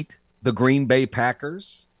beat the Green Bay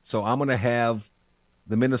Packers. So I'm going to have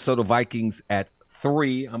the Minnesota Vikings at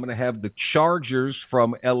 3. I'm going to have the Chargers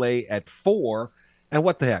from LA at 4. And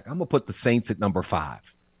what the heck? I'm going to put the Saints at number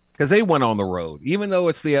 5 because they went on the road, even though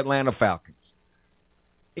it's the Atlanta Falcons,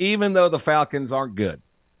 even though the Falcons aren't good.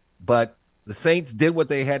 But the Saints did what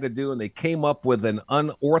they had to do, and they came up with an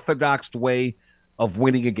unorthodox way of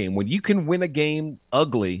winning a game. When you can win a game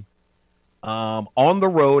ugly on the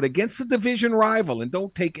road against a division rival, and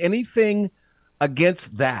don't take anything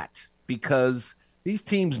against that because these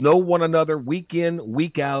teams know one another week in,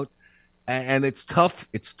 week out, and it's tough.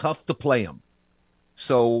 It's tough to play them.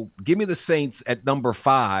 So give me the Saints at number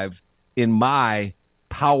 5 in my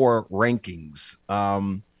power rankings.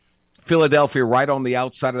 Philadelphia right on the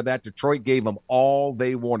outside of that. Detroit gave them all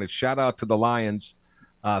they wanted. Shout out to the Lions.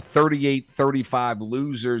 38-35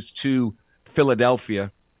 losers to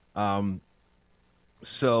Philadelphia.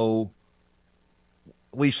 So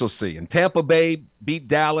we shall see. And Tampa Bay beat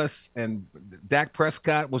Dallas, and Dak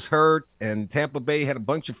Prescott was hurt, and Tampa Bay had a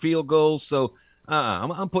bunch of field goals. So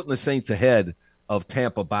I'm putting the Saints ahead of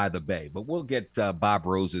Tampa by the Bay. But we'll get Bob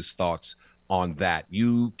Rose's thoughts on that.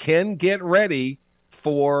 You can get ready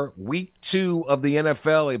for week 2 of the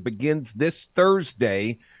NFL. It begins this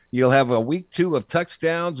Thursday. You'll have a week 2 of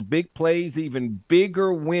touchdowns, big plays, even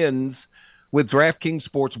bigger wins with DraftKings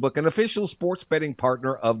Sportsbook, an official sports betting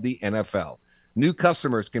partner of the NFL. New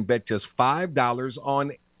customers can bet just $5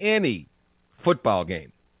 on any football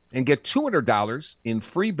game and get $200 in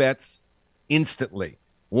free bets instantly.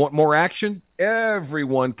 Want more action?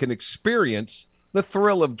 Everyone can experience the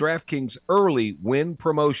thrill of DraftKings early win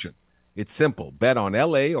promotion. It's simple. Bet on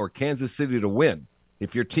LA or Kansas City to win.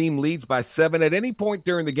 If your team leads by 7 at any point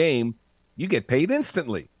during the game, you get paid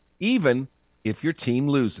instantly, even if your team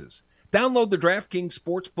loses. Download the DraftKings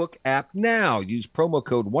Sportsbook app now. Use promo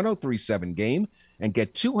code 1037GAME and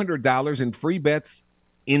get $200 in free bets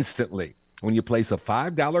instantly when you place a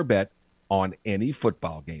 $5 bet on any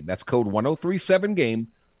football game. That's code 1037GAME,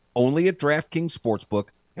 only at DraftKings Sportsbook,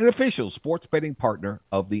 an official sports betting partner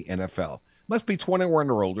of the NFL. Must be 21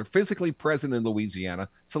 or older, physically present in Louisiana,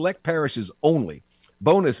 select parishes only.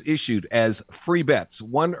 Bonus issued as free bets.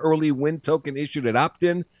 One early win token issued at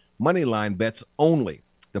opt-in. Moneyline bets only.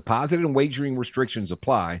 Deposit and wagering restrictions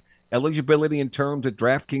apply. Eligibility and terms at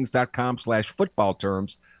DraftKings.com/football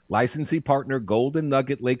terms. Licensee partner Golden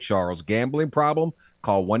Nugget Lake Charles. Gambling problem?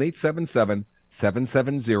 Call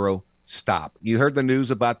 1-877-770-STOP. You heard the news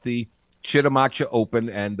about the Chitimacha Open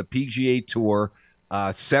and the PGA Tour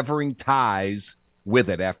severing ties with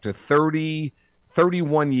it after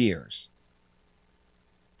 31 years.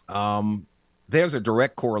 There's a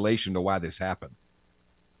direct correlation to why this happened.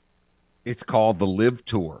 It's called the Live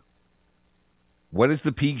Tour. What has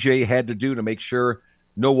the PGA had to do to make sure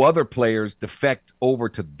no other players defect over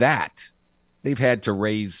to that? They've had to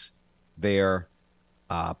raise their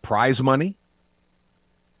prize money.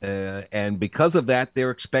 And because of that,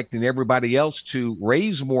 they're expecting everybody else to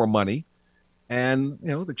raise more money. And,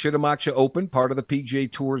 the Chitimacha Open, part of the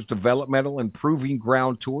PGA Tour's developmental and proving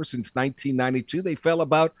ground tour since 1992, they fell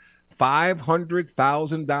about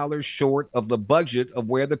 $500,000 short of the budget of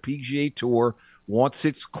where the PGA Tour wants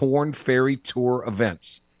its Korn Ferry Tour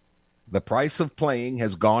events. The price of playing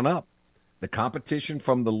has gone up. The competition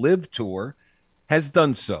from the Live Tour has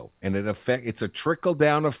done so, and it's a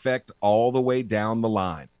trickle-down effect all the way down the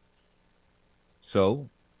line. So,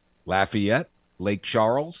 Lafayette, Lake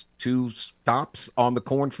Charles, 2 stops on the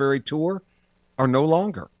Korn Ferry Tour, are no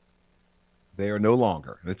longer. They are no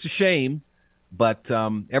longer. It's a shame, but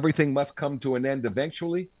everything must come to an end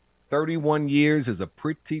eventually. 31 years is a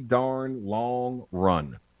pretty darn long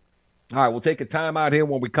run. All right, we'll take a time out here.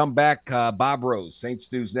 When we come back, Bob Rose,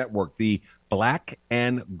 Saints News Network, the Black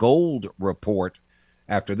and Gold Report.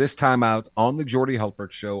 After this timeout on the Jordy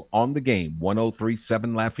Hultberg Show on the Game,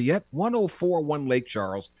 103.7 Lafayette, 104.1 Lake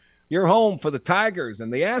Charles. Your home for the Tigers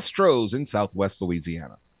and the Astros in Southwest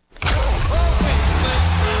Louisiana.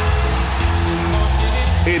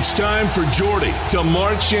 It's time for Jordy to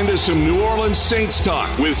march into some New Orleans Saints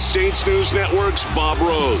talk with Saints News Network's Bob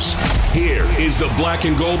Rose. Here is the Black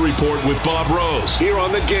and Gold Report with Bob Rose here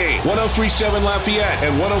on the Game, 103.7 Lafayette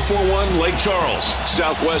and 104.1 Lake Charles,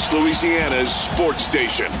 Southwest Louisiana's sports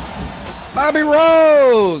station. Bobby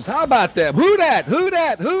Rose, how about that? Who dat? Who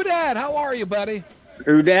dat? Who dat? How are you, buddy?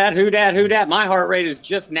 Who dat, who dat, who dat? My heart rate is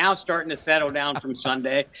just now starting to settle down from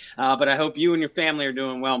Sunday, but I hope you and your family are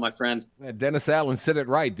doing well, my friend. Dennis Allen said it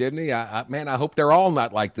right, didn't he? I hope they're all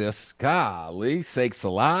not like this. Golly, sakes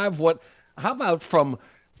alive! How about from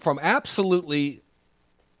absolutely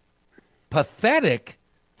pathetic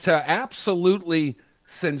to absolutely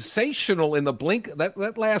sensational in the blink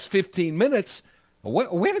that last 15 minutes?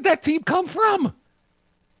 Where did that team come from?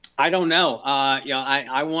 I don't know.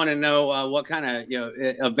 I want to know what kind of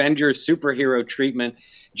Avengers superhero treatment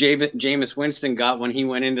Jameis Winston got when he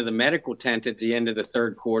went into the medical tent at the end of the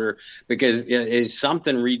third quarter, because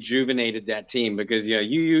something rejuvenated that team. Because you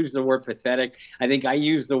use the word pathetic. I think I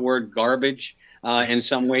used the word garbage in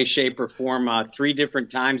some way, shape, or form 3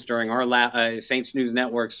 different times during our Saints News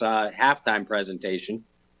Network's halftime presentation.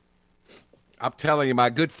 I'm telling you,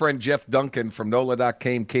 my good friend Jeff Duncan from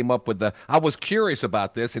NOLA.com came up with I was curious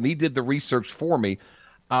about this, and he did the research for me.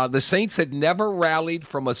 The Saints had never rallied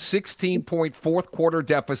from a 16-point fourth quarter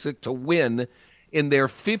deficit to win in their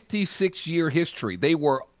 56-year history. They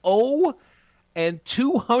were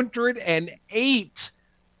 0-208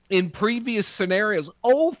 in previous scenarios.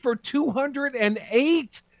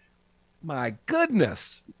 0-208. My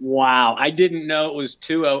goodness. Wow. I didn't know it was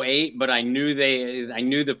 208, but I knew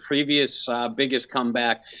the previous biggest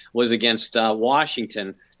comeback was against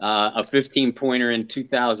Washington, a 15-pointer in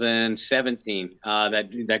 2017,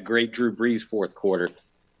 that great Drew Brees fourth quarter.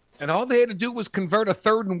 And all they had to do was convert a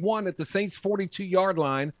 3rd and 1 at the Saints' 42-yard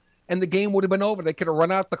line, and the game would have been over. They could have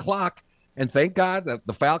run out the clock. And thank God that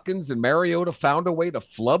the Falcons and Mariota found a way to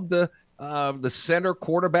flub the the center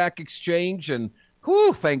quarterback exchange, and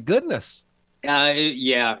whew, thank goodness.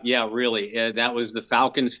 Yeah, really. That was the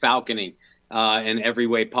Falcons falconing in every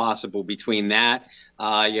way possible. Between that,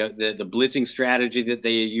 the blitzing strategy that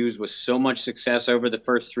they used was so much success over the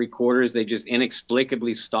first 3 quarters. They just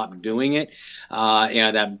inexplicably stopped doing it.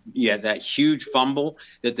 That huge fumble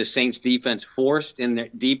that the Saints defense forced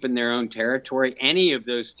deep in their own territory. Any of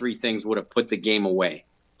those 3 things would have put the game away.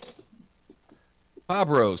 Bob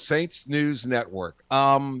Rose, Saints News Network.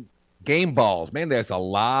 Game balls, man, there's a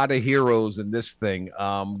lot of heroes in this thing.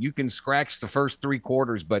 You can scratch the first 3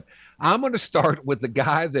 quarters, but I'm going to start with the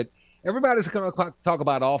guy that everybody's going to talk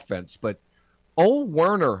about offense, but old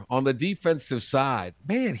Werner on the defensive side,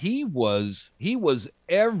 man, he was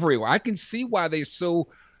everywhere. I can see why they so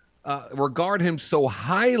regard him so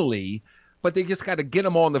highly, but they just got to get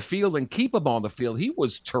him on the field and keep him on the field. He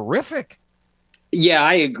was terrific. Yeah,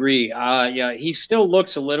 I agree. He still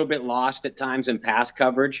looks a little bit lost at times in pass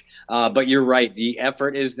coverage, but you're right. The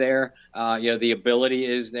effort is there. The ability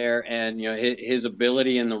is there, and his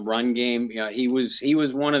ability in the run game. He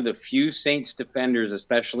was one of the few Saints defenders,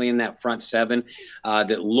 especially in that front 7,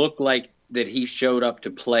 that looked like that he showed up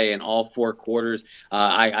to play in all 4 quarters.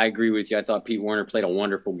 I agree with you. I thought Pete Werner played a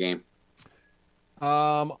wonderful game.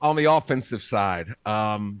 On the offensive side,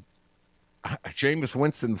 Jameis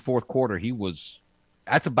Winston, the fourth quarter,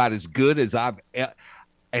 that's about as good as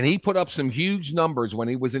and he put up some huge numbers when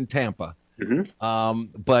he was in Tampa.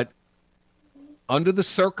 Mm-hmm. But under the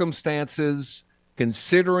circumstances,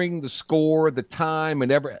 considering the score, the time,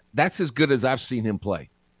 and that's as good as I've seen him play.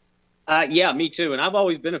 Yeah, me too. And I've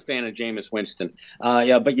always been a fan of Jameis Winston.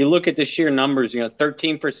 But you look at the sheer numbers,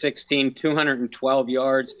 13 for 16, 212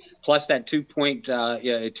 yards, plus that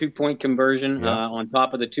 2-point conversion on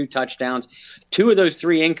top of the 2 touchdowns. 2 of those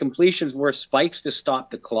 3 incompletions were spikes to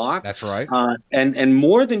stop the clock. That's right. And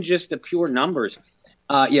more than just the pure numbers.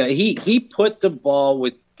 He put the ball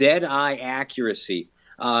with dead-eye accuracy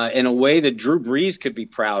in a way that Drew Brees could be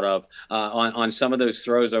proud of on some of those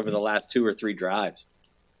throws over the last 2 or 3 drives.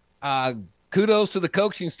 Kudos to the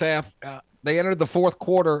coaching staff. They entered the fourth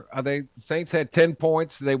quarter. Saints had 10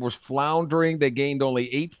 points. They were floundering. They gained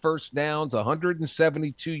only 8 first downs,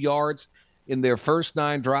 172 yards in their first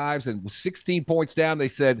 9 drives, and 16 points down. They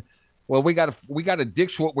said, "Well, we got to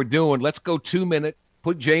ditch what we're doing. Let's go 2-minute.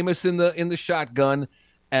 Put Jameis in the shotgun,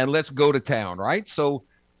 and let's go to town." Right. So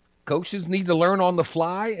coaches need to learn on the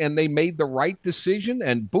fly, and they made the right decision.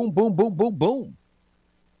 And boom, boom, boom, boom, boom.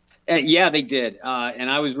 Yeah, they did. And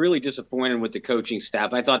I was really disappointed with the coaching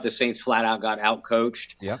staff. I thought the Saints flat out got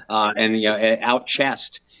out-coached and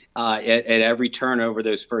out-chessed at every turnover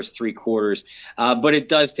those first 3 quarters. But it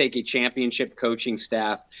does take a championship coaching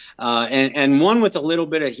staff and one with a little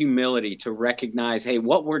bit of humility to recognize, hey,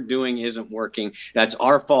 what we're doing isn't working. That's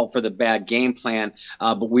our fault for the bad game plan.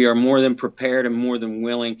 But we are more than prepared and more than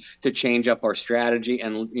willing to change up our strategy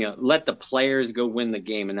and let the players go win the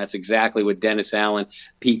game. And that's exactly what Dennis Allen,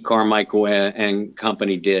 Pete Carmichael, and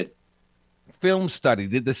company did. Film study.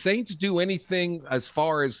 Did the Saints do anything as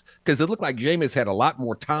far as, because it looked like Jameis had a lot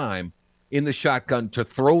more time in the shotgun to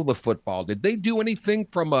throw the football. Did they do anything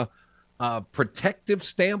from a protective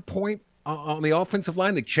standpoint on the offensive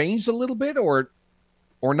line that changed a little bit or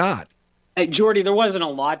not? Hey, Jordy, there wasn't a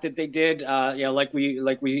lot that they did. Like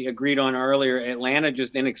we agreed on earlier, Atlanta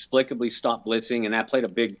just inexplicably stopped blitzing, and that played a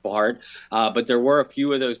big part. But there were a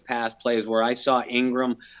few of those pass plays where I saw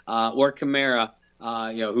Ingram or Kamara,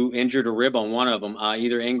 who injured a rib on one of them.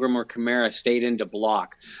 Either Ingram or Kamara stayed in to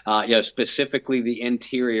block, specifically the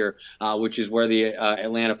interior, which is where the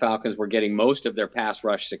Atlanta Falcons were getting most of their pass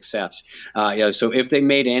rush success. So if they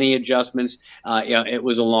made any adjustments, it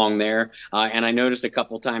was along there. And I noticed a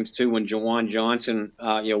couple times, too, when Jawan Johnson,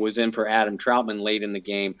 was in for Adam Troutman late in the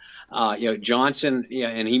game. Johnson,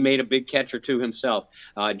 and he made a big catch or two himself.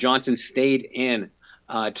 Johnson stayed in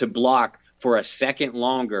to block for a second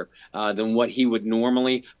longer than what he would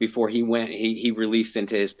normally before he released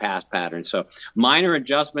into his pass pattern. So minor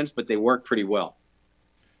adjustments, but they worked pretty well.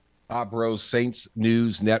 Bob Rose, Saints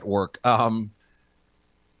News Network. Some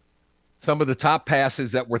of the top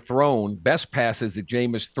passes that were thrown, best passes that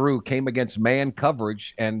Jameis threw, came against man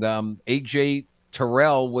coverage, and A.J.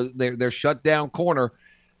 Terrell was their shutdown corner,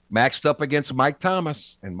 matched up against Mike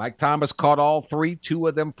Thomas, and Mike Thomas caught all 3, 2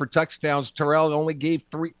 of them for touchdowns. Terrell only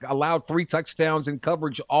allowed 3 touchdowns in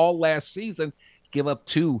coverage all last season. Give up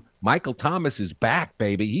 2. Michael Thomas is back,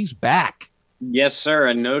 baby. He's back. Yes, sir.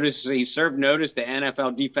 And he served notice to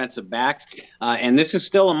NFL defensive backs. And this is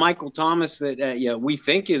still a Michael Thomas that we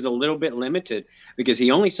think is a little bit limited because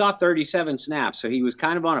he only saw 37 snaps. So he was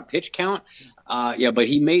kind of on a pitch count. But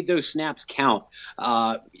he made those snaps count.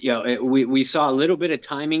 We saw a little bit of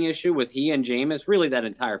timing issue with he and Jameis, really that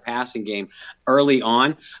entire passing game early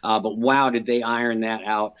on. But wow, did they iron that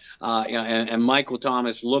out? And Michael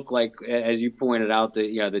Thomas looked like, as you pointed out,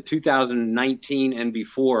 the 2019 and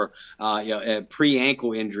before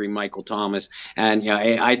pre-ankle injury Michael Thomas. And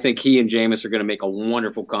I think he and Jameis are going to make a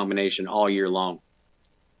wonderful combination all year long.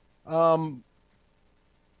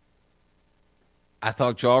 I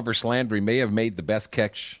thought Jarvis Landry may have made the best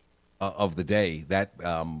catch of the day. That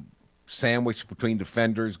sandwich between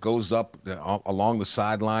defenders goes up along the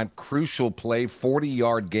sideline. Crucial play,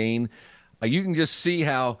 40-yard gain. You can just see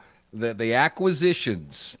how the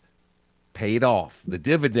acquisitions paid off. The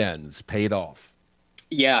dividends paid off.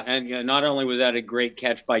 Yeah, and not only was that a great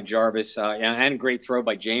catch by Jarvis and great throw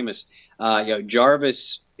by Jameis,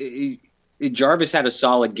 Jarvis had a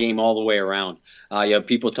solid game all the way around.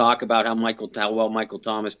 People talk about how well Michael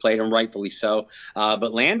Thomas played, and rightfully so.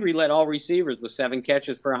 But Landry led all receivers with 7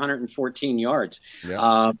 catches for 114 yards.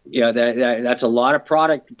 Yeah. That's a lot of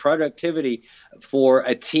productivity for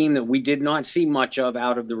a team that we did not see much of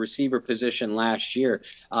out of the receiver position last year.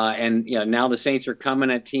 Now the Saints are coming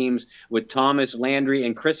at teams with Thomas, Landry,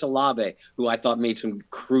 and Chris Olave, who I thought made some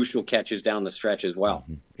crucial catches down the stretch as well.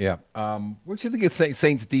 Yeah. What did you think of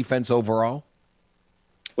Saints defense overall?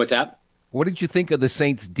 What's that? What did you think of the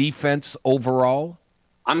Saints defense overall?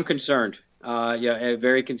 I'm concerned.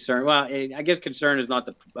 Very concerned. Well, I guess concern is not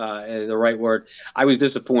the right word. I was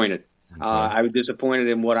disappointed. Okay. I was disappointed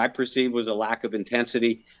in what I perceived was a lack of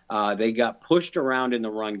intensity. They got pushed around in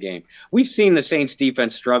the run game. We've seen the Saints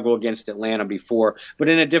defense struggle against Atlanta before, but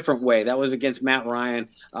in a different way. That was against Matt Ryan,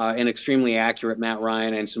 an extremely accurate Matt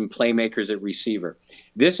Ryan, and some playmakers at receiver.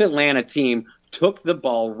 This Atlanta team took the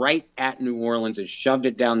ball right at New Orleans and shoved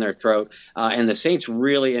it down their throat. And the Saints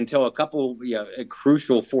really, until a couple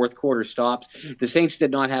crucial fourth quarter stops, the Saints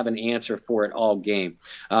did not have an answer for it all game.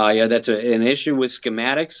 That's an issue with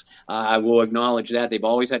schematics. I will acknowledge that. They've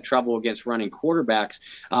always had trouble against running quarterbacks.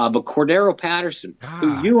 But Cordero Patterson,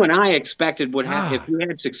 who you and I expected would have, if he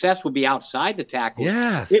had success, would be outside the tackles.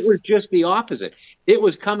 Yes. It was just the opposite. It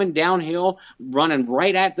was coming downhill, running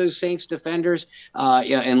right at those Saints defenders.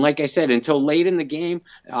 And like I said, until late in the game,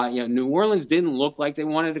 New Orleans didn't look like they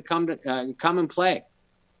wanted to come and play.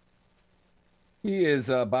 He is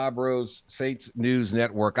Bob Rose, Saints News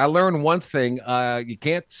Network. I learned one thing: you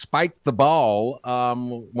can't spike the ball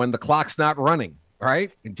when the clock's not running.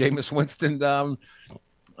 Right? And Jameis Winston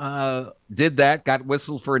did that, got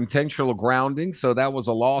whistled for intentional grounding, so that was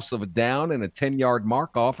a loss of a down and a 10-yard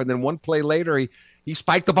mark off. And then one play later, he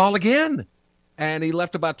spiked the ball again, and he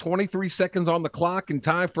left about 23 seconds on the clock in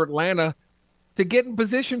time for Atlanta to get in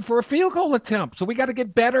position for a field goal attempt. So we got to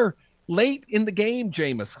get better late in the game,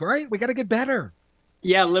 Jameis, right? We got to get better.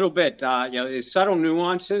 Yeah, a little bit. It's subtle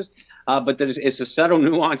nuances, but it's the subtle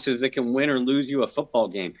nuances that can win or lose you a football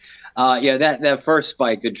game. That first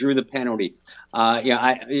spike that drew the penalty.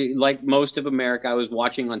 I like most of America, I was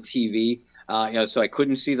watching on TV, so I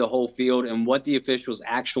couldn't see the whole field and what the officials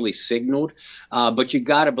actually signaled. But you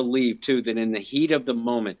got to believe too that in the heat of the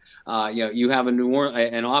moment, you have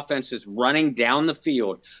an offense that's running down the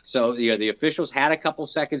field. So the officials had a couple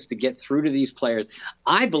seconds to get through to these players.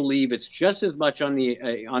 I believe it's just as much on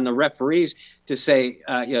the referees to say,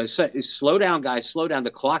 slow down, guys, slow down.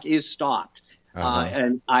 The clock is stopped.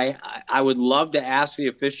 And I would love to ask the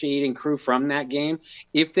officiating crew from that game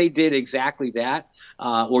if they did exactly that,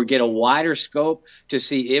 or get a wider scope to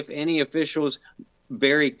see if any officials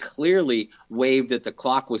very clearly waved that the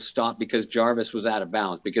clock was stopped because Jarvis was out of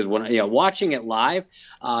bounds. Because when watching it live,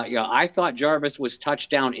 I thought Jarvis was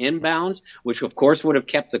touchdown inbounds, which of course would have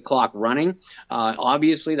kept the clock running.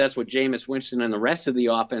 Obviously, that's what Jameis Winston and the rest of the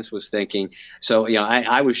offense was thinking. So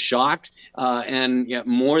I was shocked and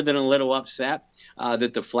more than a little upset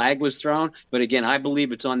that the flag was thrown. But again, I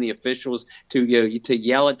believe it's on the officials to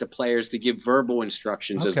yell at the players, to give verbal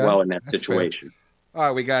instructions as well in that situation. Fair. All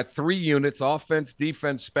right, we got 3 units: offense,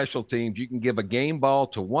 defense, special teams. You can give a game ball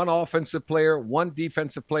to one offensive player, one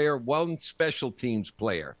defensive player, one special teams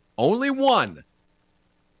player. Only one.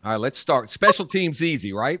 All right, let's start. Special teams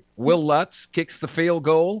easy, right? Will Lutz kicks the field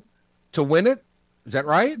goal to win it. Is that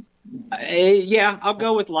right? Yeah, I'll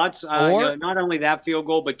go with Lutz. Not only that field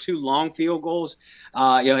goal, but 2 long field goals,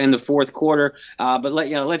 in the fourth quarter. But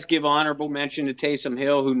let's give honorable mention to Taysom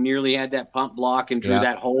Hill, who nearly had that pump block and drew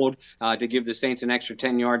that hold to give the Saints an extra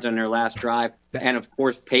 10 yards on their last drive. And of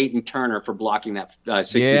course, Peyton Turner for blocking that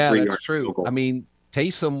 63-yard field goal. I mean,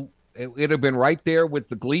 Taysom, it'd have been right there with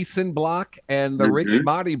the Gleason block and the Rich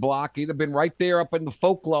Motti block. He'd have been right there up in the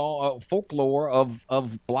folklore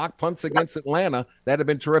of block punts against Atlanta. That'd have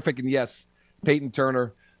been terrific. And yes, Peyton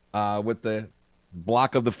Turner with the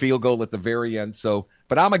block of the field goal at the very end. So,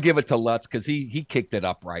 but I'm going to give it to Lutz because he kicked it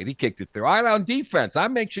up right. He kicked it through. All right, on defense, I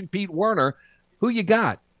mentioned Pete Werner. Who you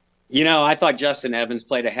got? I thought Justin Evans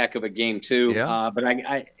played a heck of a game too. Yeah. But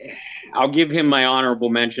I'll give him my honorable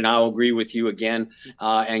mention. I'll agree with you again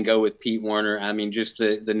and go with Pete Werner. I mean, just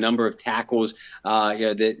the number of tackles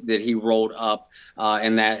that he rolled up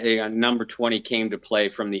and that number 20 came to play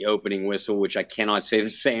from the opening whistle, which I cannot say the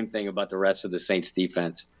same thing about the rest of the Saints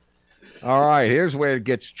defense. All right, here's where it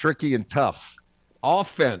gets tricky and tough.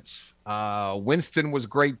 Offense. Winston was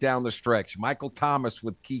great down the stretch. Michael Thomas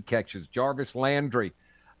with key catches. Jarvis Landry.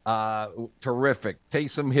 Terrific.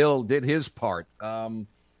 Taysom Hill did his part. Man,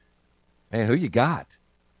 who you got?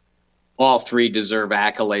 All three deserve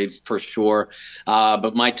accolades for sure.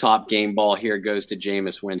 But my top game ball here goes to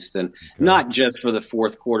Jameis Winston, not just for the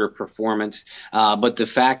fourth quarter performance, but the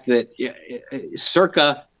fact that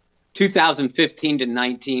circa 2015 to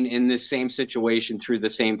 19 in this same situation through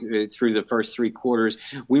the first three quarters,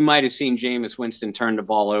 we might have seen Jameis Winston turn the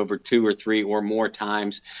ball over 2 or 3 or more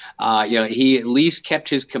times. He at least kept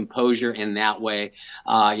his composure in that way.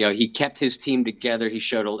 He kept his team together. He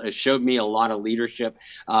showed me a lot of leadership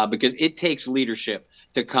because it takes leadership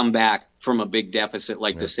to come back from a big deficit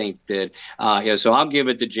like the Saints did. So I'll give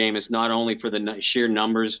it to Jameis, not only for the sheer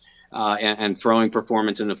numbers and throwing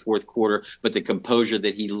performance in the fourth quarter, but the composure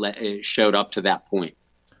that he showed up to that point.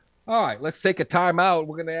 All right, let's take a timeout.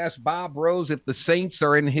 We're going to ask Bob Rose if the Saints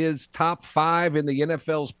are in his top 5 in the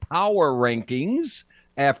NFL's power rankings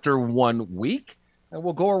after 1 week. And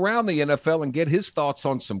we'll go around the NFL and get his thoughts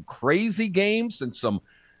on some crazy games and some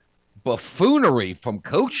buffoonery from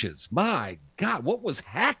coaches. My God, what was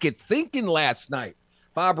Hackett thinking last night?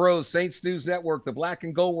 Bob Rose, Saints News Network, the Black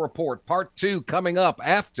and Gold Report, Part 2 coming up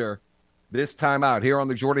after this timeout here on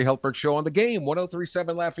the Jordy Hultberg Show on the Game.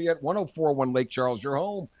 103.7 Lafayette, 104.1 Lake Charles, your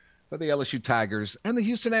home for the LSU Tigers and the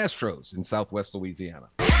Houston Astros in Southwest Louisiana.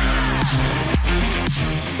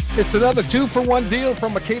 It's another 2-for-1 deal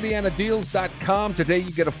from AcadianaDeals.com. Today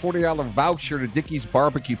you get a $40 voucher to Dickey's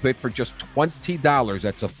Barbecue Pit for just $20.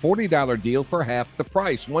 That's a $40 deal for half the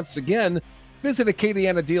price. Once again, visit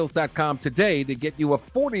AcadianaDeals.com today to get you a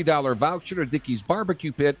 $40 voucher to Dickey's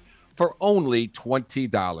Barbecue Pit for only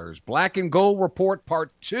 $20. Black and Gold Report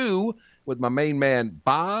Part 2 with my main man,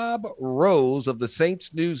 Bob Rose of the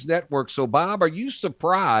Saints News Network. So, Bob, are you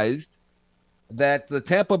surprised that the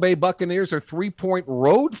Tampa Bay Buccaneers are 3-point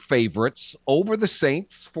road favorites over the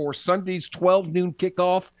Saints for Sunday's 12 noon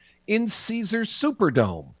kickoff in Caesars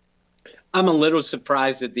Superdome? I'm a little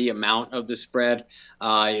surprised at the amount of the spread.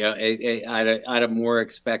 I'd have more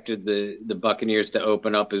expected the Buccaneers to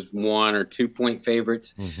open up as 1 or 2 point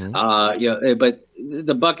favorites. But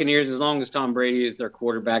the Buccaneers, as long as Tom Brady is their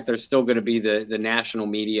quarterback, they're still going to be the national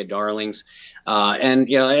media darlings. And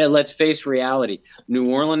let's face reality. New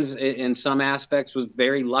Orleans, in some aspects, was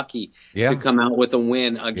very lucky to come out with a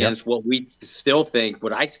win against what I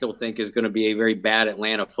still think is going to be a very bad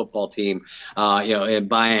Atlanta football team. And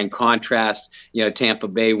by contrast, Tampa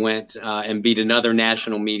Bay went and beat another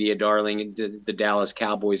national media darling, the Dallas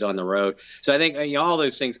Cowboys, on the road. So I think all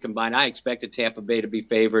those things combined, I expected Tampa Bay to be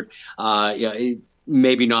favored.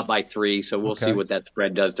 Maybe not by 3. So we'll see what that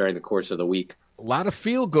spread does during the course of the week. A lot of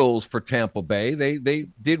field goals for Tampa Bay. They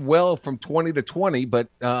did well from 20 to 20, but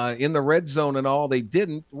in the red zone and all, they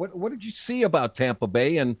didn't. What did you see about Tampa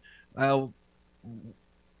Bay, and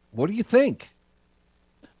what do you think?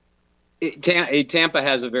 Tampa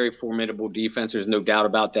has a very formidable defense. There's no doubt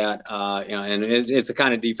about that. And it's the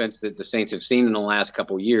kind of defense that the Saints have seen in the last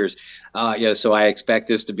couple of years. So I expect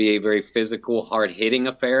this to be a very physical, hard-hitting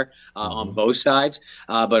affair on both sides.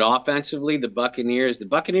 But offensively, the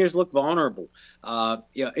Buccaneers look vulnerable.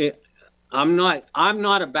 I'm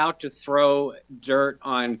not about to throw dirt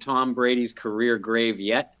on Tom Brady's career grave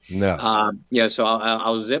yet. No. So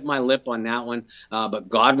I'll zip my lip on that one. But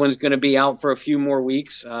Godwin's going to be out for a few more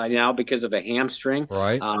weeks now because of a hamstring.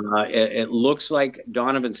 Right. It looks like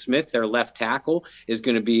Donovan Smith, their left tackle, is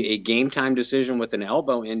going to be a game-time decision with an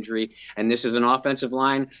elbow injury. And this is an offensive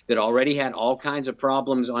line that already had all kinds of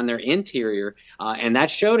problems on their interior. And that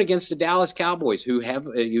showed against the Dallas Cowboys, who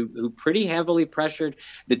pretty heavily pressured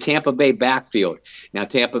the Tampa Bay backfield. Now,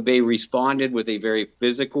 Tampa Bay responded with a very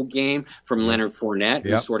physical game from Leonard Fournette,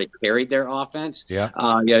 who sort of carried their offense.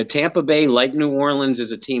 Tampa Bay, like New Orleans,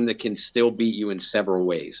 is a team that can still beat you in several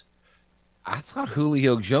ways. I thought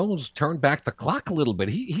Julio Jones turned back the clock a little bit.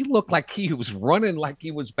 He looked like he was running like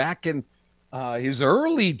he was back in his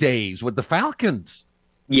early days with the Falcons.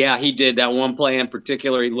 Yeah, he did. That one play in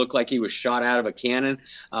particular, he looked like he was shot out of a cannon.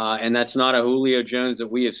 And that's not a Julio Jones that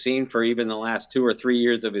we have seen for even the last 2 or 3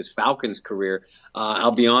 years of his Falcons career.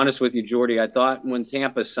 I'll be honest with you, Jordy. I thought when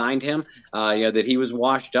Tampa signed him, that he was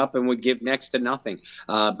washed up and would give next to nothing.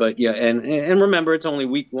 But yeah, and remember, it's only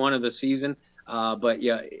week 1 of the season. But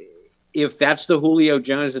yeah, if that's the Julio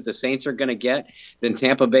Jones that the Saints are going to get, then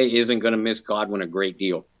Tampa Bay isn't going to miss Godwin a great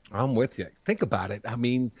deal. I'm with you. Think about it. I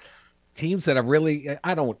mean, teams that are really,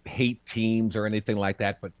 I don't hate teams or anything like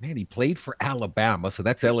that, but man, he played for Alabama, so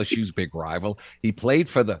that's LSU's big rival. He played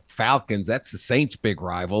for the Falcons, that's the Saints' big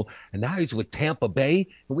rival, and now he's with Tampa Bay,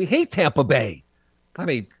 and we hate Tampa Bay. I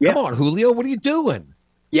mean, Come on, Julio, what are you doing?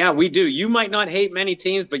 Yeah, we do. You might not hate many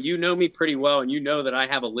teams, but you know me pretty well, and you know that I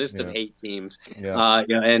have a list of hate teams.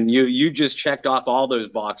 And you just checked off all those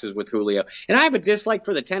boxes with Julio. And I have a dislike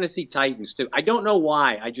for the Tennessee Titans, too. I don't know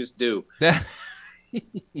why. I just do.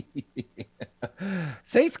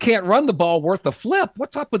 Saints can't run the ball worth a flip.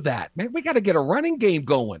 What's up with that, man? We got to get a running game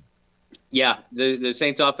going. Yeah, the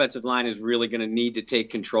Saints offensive line is really going to need to take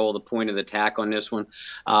control of the point of attack on this one.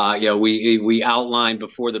 We outlined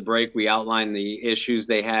before the break, we outlined the issues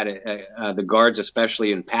they had, the guards,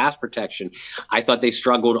 especially in pass protection. I thought they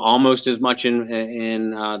struggled almost as much in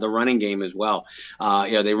the running game as well.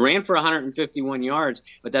 They ran for 151 yards,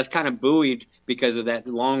 but that's kind of buoyed because of that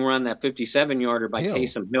long run, that 57-yarder by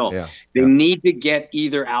Taysom Hill. They need to get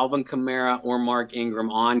either Alvin Kamara or Mark Ingram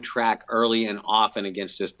on track early and often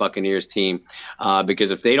against this Buccaneers team.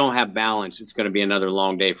 Because if they don't have balance, it's going to be another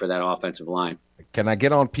long day for that offensive line. Can I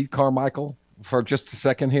get on Pete Carmichael for just a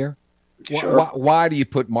second here? Sure. Why do you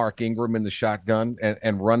put Mark Ingram in the shotgun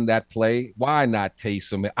and run that play? Why not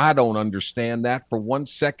Taysom? I don't understand that for 1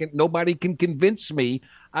 second. Nobody can convince me.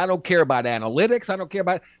 I don't care about analytics. I don't care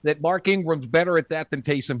about that Mark Ingram's better at that than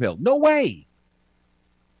Taysom Hill. No way.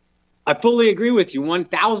 I fully agree with you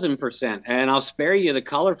 1,000%. And I'll spare you the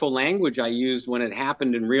colorful language I used when it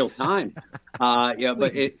happened in real time.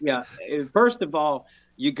 First of all,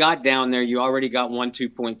 you got down there. You already got 1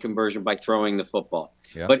 2-point conversion by throwing the football.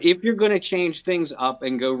 Yeah. But if you're going to change things up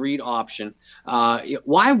and go read option,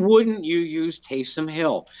 why wouldn't you use Taysom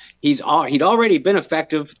Hill? He'd already been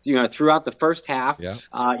effective, throughout the first half.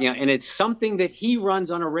 And it's something that he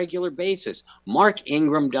runs on a regular basis. Mark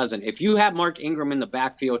Ingram doesn't. If you have Mark Ingram in the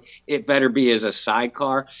backfield, it better be as a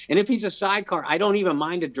sidecar. And if he's a sidecar, I don't even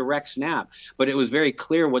mind a direct snap. But it was very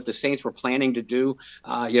clear what the Saints were planning to do.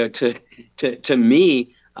 To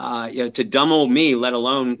me, to dumb old me, let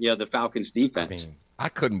alone the Falcons defense. I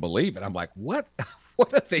couldn't believe it. I'm like, what?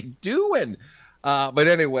 What are they doing? But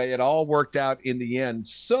anyway, it all worked out in the end.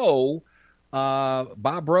 So,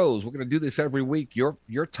 Bob Rose, we're going to do this every week.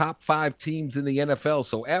 Your top 5 teams in the NFL.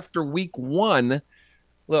 So after week 1,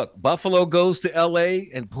 look, Buffalo goes to L.A.,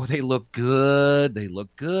 and boy, they look good. They look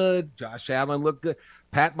good. Josh Allen looked good.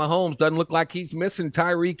 Pat Mahomes doesn't look like he's missing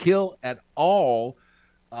Tyreek Hill at all.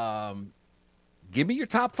 Give me your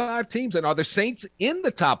top 5 teams. And are the Saints in the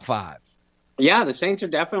top 5? Yeah, the Saints are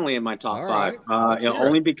definitely in my top 5,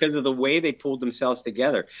 only because of the way they pulled themselves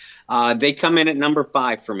together. They come in at number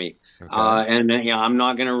 5 for me. Okay. I'm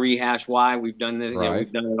not going to rehash why. We've done this.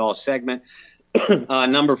 We've done it all segment.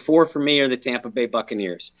 Number 4 for me are the Tampa Bay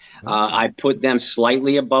Buccaneers. Okay. I put them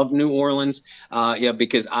slightly above New Orleans.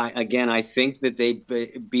 Because I think that they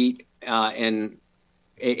beat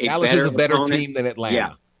Dallas is a better team than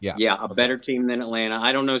Atlanta. Yeah, better team than Atlanta.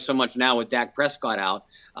 I don't know so much now with Dak Prescott out,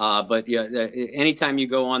 but anytime you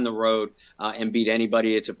go on the road and beat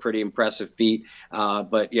anybody, it's a pretty impressive feat.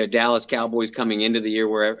 But Dallas Cowboys coming into the year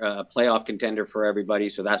were a playoff contender for everybody,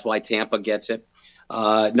 so that's why Tampa gets it.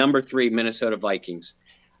 Number 3, Minnesota Vikings.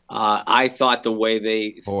 I thought the way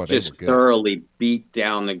they thoroughly beat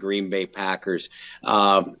down the Green Bay Packers.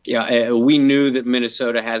 We knew that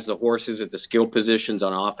Minnesota has the horses at the skill positions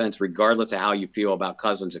on offense, regardless of how you feel about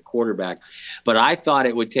Cousins at quarterback. But I thought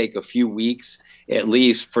it would take a few weeks, at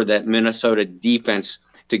least, for that Minnesota defense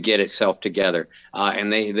to get itself together.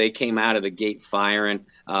 And they came out of the gate firing.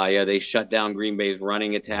 They shut down Green Bay's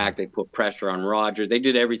running attack. They put pressure on Rodgers. They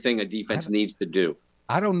did everything a defense needs to do.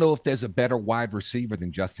 I don't know if there's a better wide receiver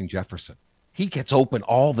than Justin Jefferson. He gets open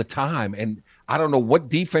all the time, and I don't know what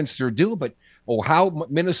defense they're doing, or how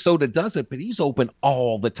Minnesota does it, but he's open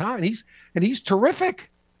all the time. He's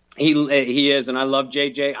terrific. He is, and I love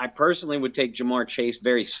JJ. I personally would take Jamar Chase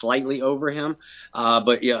very slightly over him,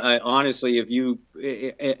 honestly, if you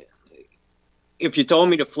told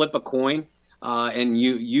me to flip a coin, and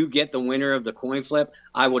you get the winner of the coin flip,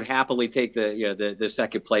 I would happily take the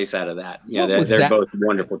second place out of that. They're both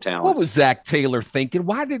wonderful talents. What was Zach Taylor thinking?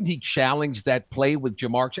 Why didn't he challenge that play with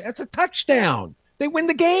Jamar Chase? That's a touchdown. They win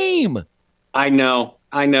the game. I know.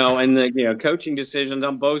 I know, and the coaching decisions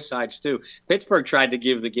on both sides too. Pittsburgh tried to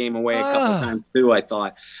give the game away a couple times too, I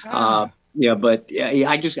thought. But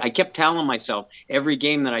I kept telling myself every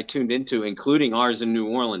game that I tuned into, including ours in New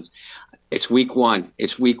Orleans, it's week one.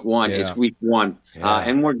 It's week one. Yeah. It's week one. Yeah.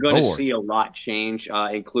 And we're going to see a lot change,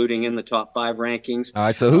 including in the top 5 rankings. All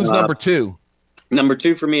right, so who's number 2? Number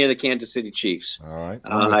 2 for me are the Kansas City Chiefs. All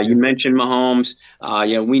right. You mentioned Mahomes.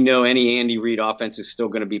 We know any Andy Reid offense is still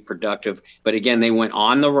going to be productive. But again, they went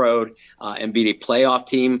on the road and beat a playoff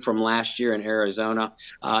team from last year in Arizona.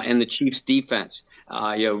 And the Chiefs defense,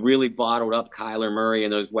 really bottled up Kyler Murray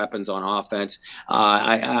and those weapons on offense.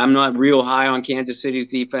 I'm not real high on Kansas City's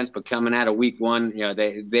defense, but coming out of week one,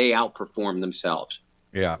 they outperformed themselves.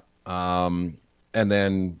 Yeah. And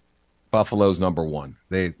then Buffalo's number 1.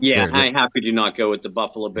 How could you not go with the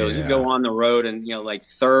Buffalo Bills? Yeah. You go on the road and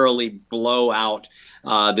thoroughly blow out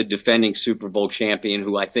the defending Super Bowl champion,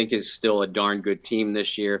 who I think is still a darn good team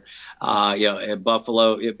this year.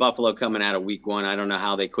 Buffalo coming out of week one, I don't know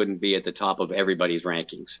how they couldn't be at the top of everybody's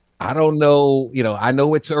rankings. I don't know. I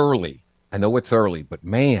know it's early. But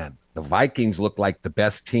man, the Vikings look like the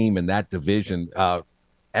best team in that division.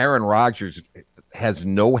 Aaron Rodgers has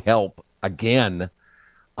no help again.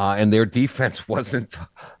 And their defense wasn't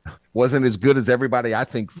as good as everybody, I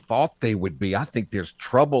think, thought they would be. I think there's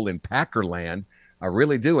trouble in Packerland. I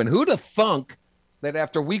really do. And who'd have thunk that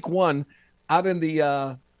after week one out in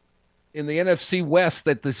the NFC West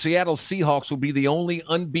that the Seattle Seahawks would be the only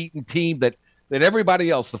unbeaten team that everybody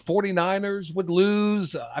else, the 49ers, would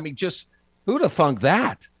lose? I mean, just who'd have thunk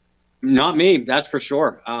that? Not me, that's for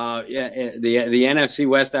sure. The NFC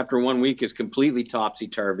West after 1 week is completely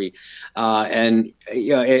topsy-turvy.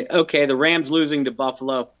 The Rams losing to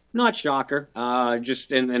Buffalo, not shocker,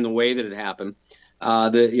 just in the way that it happened.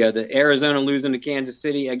 The Arizona losing to Kansas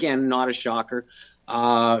City, again, not a shocker.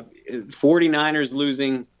 49ers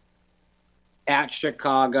losing at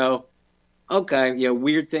Chicago. Okay,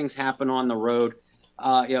 weird things happen on the road.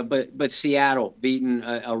 But Seattle beating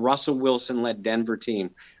a Russell Wilson-led Denver team,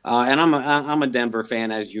 and I'm a Denver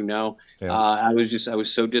fan, as you know. Yeah. I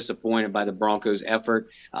was so disappointed by the Broncos' effort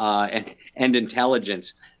and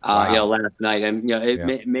intelligence last night, and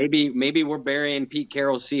maybe we're burying Pete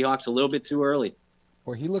Carroll's Seahawks a little bit too early.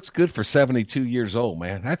 Well, he looks good for 72 years old,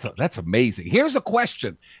 man. That's amazing. Here's a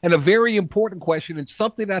question, and a very important question, and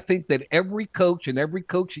something I think that every coach and every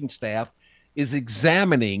coaching staff is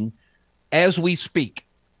examining as we speak.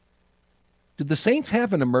 Do the Saints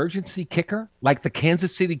have an emergency kicker like the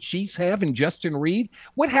Kansas City Chiefs have in Justin Reed?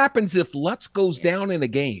 What happens if Lutz goes down in a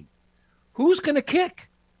game? Who's going to kick?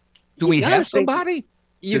 Do we have somebody?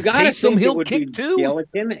 You got to think he'll kick too?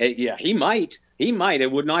 Skeleton? Yeah, he might. He might.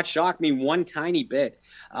 It would not shock me one tiny bit.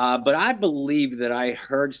 But I believe that I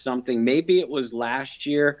heard something. Maybe it was last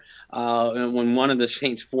year when one of the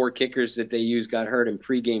Saints' 4 kickers that they used got hurt in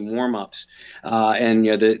pregame warmups, and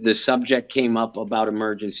the subject came up about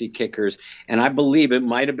emergency kickers. And I believe it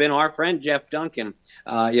might have been our friend Jeff Duncan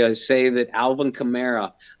say that Alvin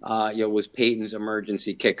Kamara was Peyton's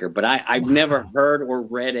emergency kicker. But I've never heard or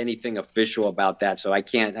read anything official about that, so I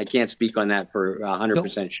can't speak on that for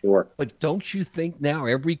 100% sure. But don't you think now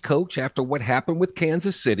every coach, after what happened with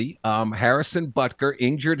Kansas City, Harrison Butker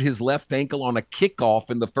injured his left ankle on a kickoff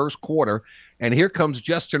in the first quarter, and here comes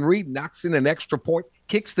Justin Reed, knocks in an extra point,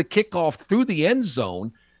 kicks the kickoff through the end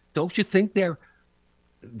zone. Don't you think they're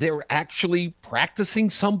actually practicing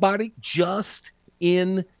somebody just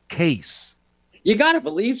in case? You got to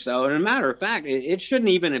believe so. And as a matter of fact, it shouldn't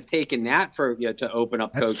even have taken that for to open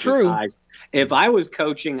up coaches' eyes. If I was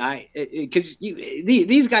coaching, because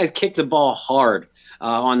these guys kick the ball hard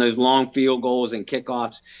on those long field goals and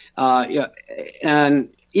kickoffs. And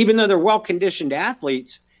even though they're well-conditioned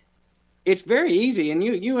athletes, it's very easy. And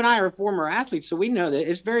you and I are former athletes, so we know that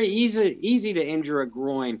it's very easy to injure a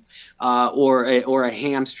groin or a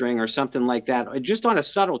hamstring or something like that, just on a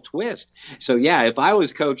subtle twist. So, yeah, if I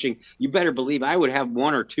was coaching, you better believe I would have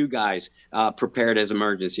 1 or 2 guys prepared as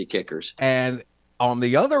emergency kickers. And on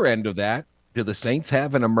the other end of that, do the Saints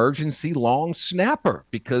have an emergency long snapper?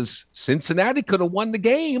 Because Cincinnati could have won the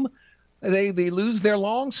game. They lose their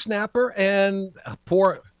long snapper, and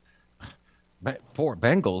poor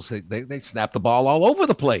Bengals, they snap the ball all over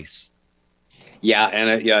the place. Yeah,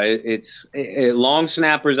 and it's long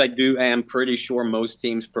snappers. I am pretty sure most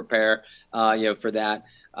teams prepare, for that.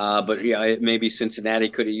 But maybe Cincinnati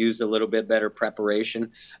could have used a little bit better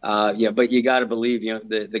preparation. But you got to believe,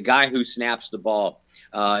 the guy who snaps the ball,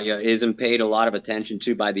 isn't paid a lot of attention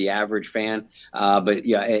to by the average fan. But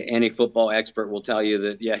any football expert will tell you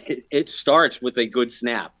that it starts with a good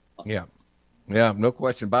snap. Yeah, no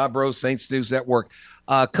question. Bob Rose, Saints News Network.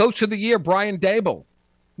 Coach of the Year, Brian Daboll.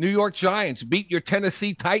 New York Giants beat your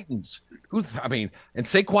Tennessee Titans. And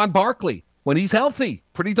Saquon Barkley, when he's healthy,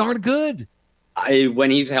 pretty darn good. When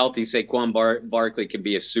he's healthy, Saquon Barkley can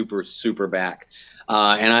be a super, super back.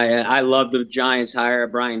 And I love the Giants hire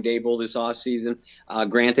Brian Daboll this offseason.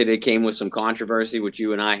 Granted, it came with some controversy, which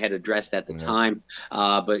you and I had addressed at the time.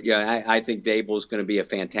 But yeah, I think Daboll is going to be a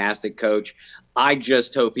fantastic coach. I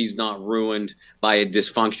just hope he's not ruined by a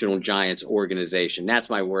dysfunctional Giants organization. That's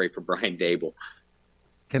my worry for Brian Daboll.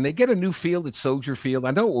 Can they get a new field at Soldier Field?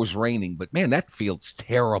 I know it was raining, but man, that field's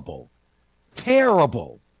terrible.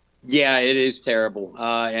 Terrible. Yeah, it is terrible.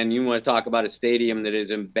 And you want to talk about a stadium that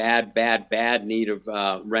is in bad need of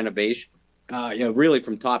renovation, really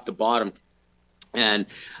from top to bottom. And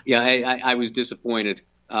I was disappointed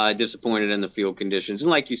in the field conditions. And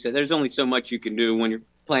like you said, there's only so much you can do when you're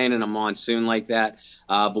playing in a monsoon like that.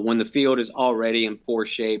 But when the field is already in poor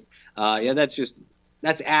shape,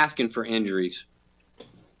 that's asking for injuries.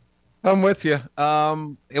 I'm with you.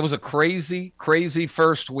 It was a crazy, crazy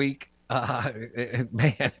first week.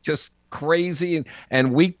 Man, just crazy.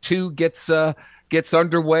 And week 2 gets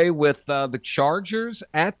underway with the Chargers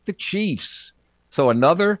at the Chiefs. So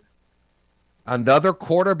another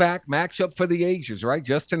quarterback matchup for the ages, right?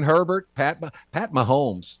 Justin Herbert, Pat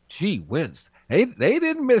Mahomes. Gee whiz. They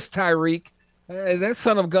didn't miss Tyreek. That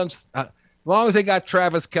son of guns. As long as they got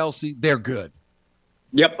Travis Kelce, they're good.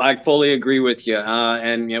 Yep, I fully agree with you.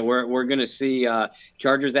 And we're going to see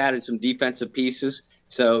Chargers added some defensive pieces.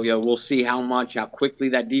 So, we'll see how quickly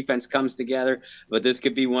that defense comes together. But this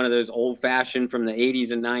could be one of those old-fashioned from the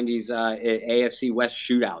 80s and 90s AFC West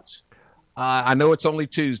shootouts. I know it's only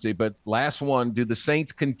Tuesday, but last one, do the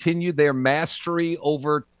Saints continue their mastery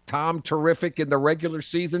over Tom Terrific in the regular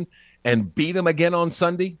season and beat him again on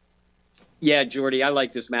Sunday? Yeah, Jordy, I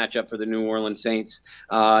like this matchup for the New Orleans Saints.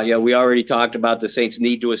 We already talked about the Saints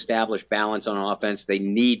need to establish balance on offense. They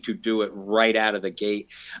need to do it right out of the gate.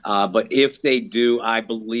 But if they do, I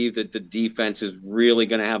believe that the defense is really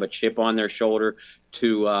going to have a chip on their shoulder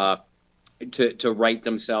to right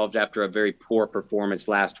themselves after a very poor performance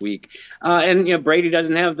last week. And Brady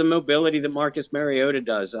doesn't have the mobility that Marcus Mariota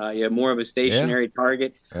does. More of a stationary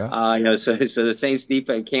target. Yeah. So the Saints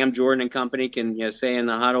defense, Cam Jordan and company can say in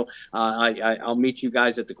the huddle, I'll meet you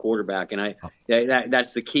guys at the quarterback. And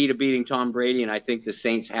that's the key to beating Tom Brady. And I think the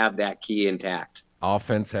Saints have that key intact.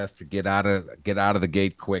 Offense has to get out of the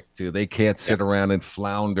gate quick too. They can't sit around and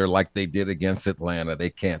flounder like they did against Atlanta.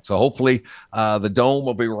 They can't. So hopefully the Dome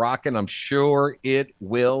will be rocking. I'm sure it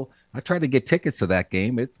will. I tried to get tickets to that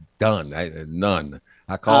game. It's done. None.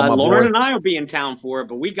 I called my Lauren boy. and I will be in town for it,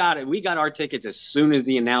 but we got it. We got our tickets as soon as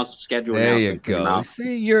the schedule there announcement you go. came out.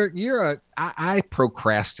 See, I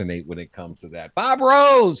procrastinate when it comes to that. Bob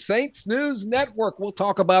Rose, Saints News Network. We'll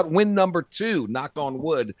talk about win number 2. Knock on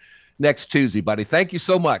wood. Next Tuesday, buddy. Thank you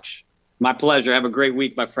so much. My pleasure. Have a great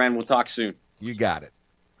week, my friend. We'll talk soon. You got it.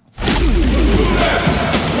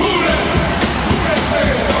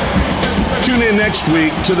 Tune in next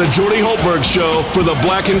week to the Jordy Holtberg Show for the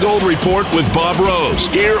Black and Gold Report with Bob Rose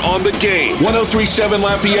here on The Game. 103.7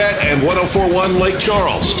 Lafayette and 104.1 Lake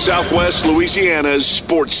Charles, Southwest Louisiana's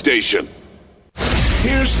sports station.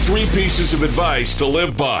 Here's 3 pieces of advice to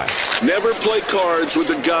live by. Never play cards with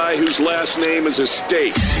a guy whose last name is a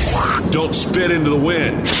state. Don't spit into the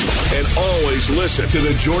wind. And always listen to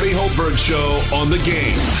the Jordy Holtberg Show on The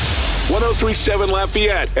Game. 103.7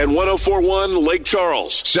 Lafayette and 104.1 Lake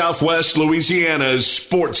Charles, Southwest Louisiana's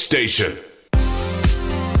sports station.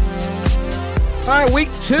 All right, week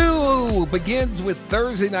 2 begins with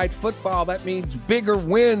Thursday night football. That means bigger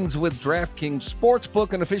wins with DraftKings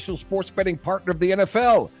Sportsbook, an official sports betting partner of the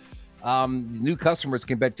NFL. New customers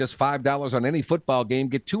can bet just $5 on any football game,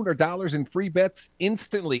 get $200 in free bets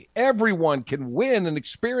instantly. Everyone can win and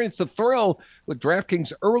experience the thrill with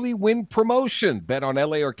DraftKings early win promotion. Bet on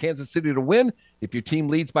LA or Kansas City to win. If your team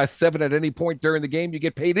leads by 7 at any point during the game, you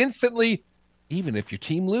get paid instantly, even if your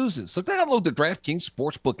team loses. So download the DraftKings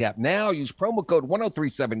Sportsbook app now. Use promo code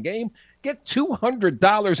 1037GAME. Get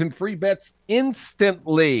 $200 in free bets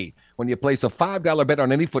instantly when you place a $5 bet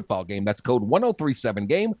on any football game. That's code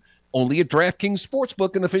 1037GAME. Only at DraftKings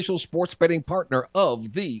Sportsbook, an official sports betting partner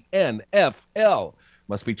of the NFL.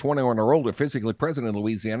 Must be 21 or older, physically present in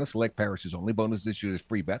Louisiana. Select parishes only. Bonus issued as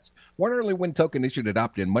free bets. One early win token issued at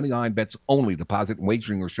opt-in. Moneyline bets only. Deposit and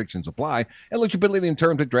wagering restrictions apply. Eligibility and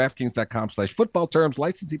terms at DraftKings.com/football terms.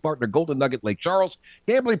 Licensee partner Golden Nugget Lake Charles.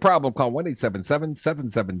 Gambling problem? Call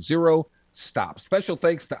 1-877-770-STOP. Special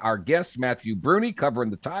thanks to our guests, Matthew Bruni covering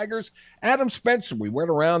the Tigers, Adam Spencer, we went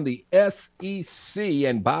around the SEC,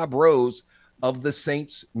 and Bob Rose of the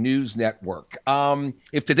Saints News Network.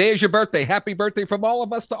 If today is your birthday, happy birthday from all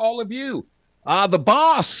of us to all of you. The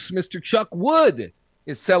boss, Mr. Chuck Wood,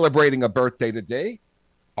 is celebrating a birthday today.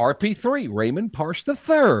 RP3, Raymond Parsh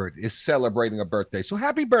III, is celebrating a birthday. So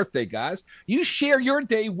happy birthday, guys. You share your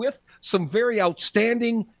day with some very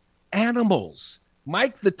outstanding animals.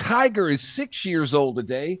 Mike the Tiger is 6 years old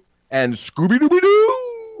today, and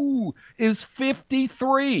Scooby-Dooby-Doo is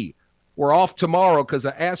 53. We're off tomorrow because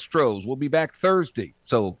of Astros. We'll be back Thursday.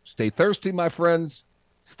 So stay thirsty, my friends.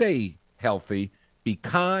 Stay healthy. Be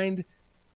kind.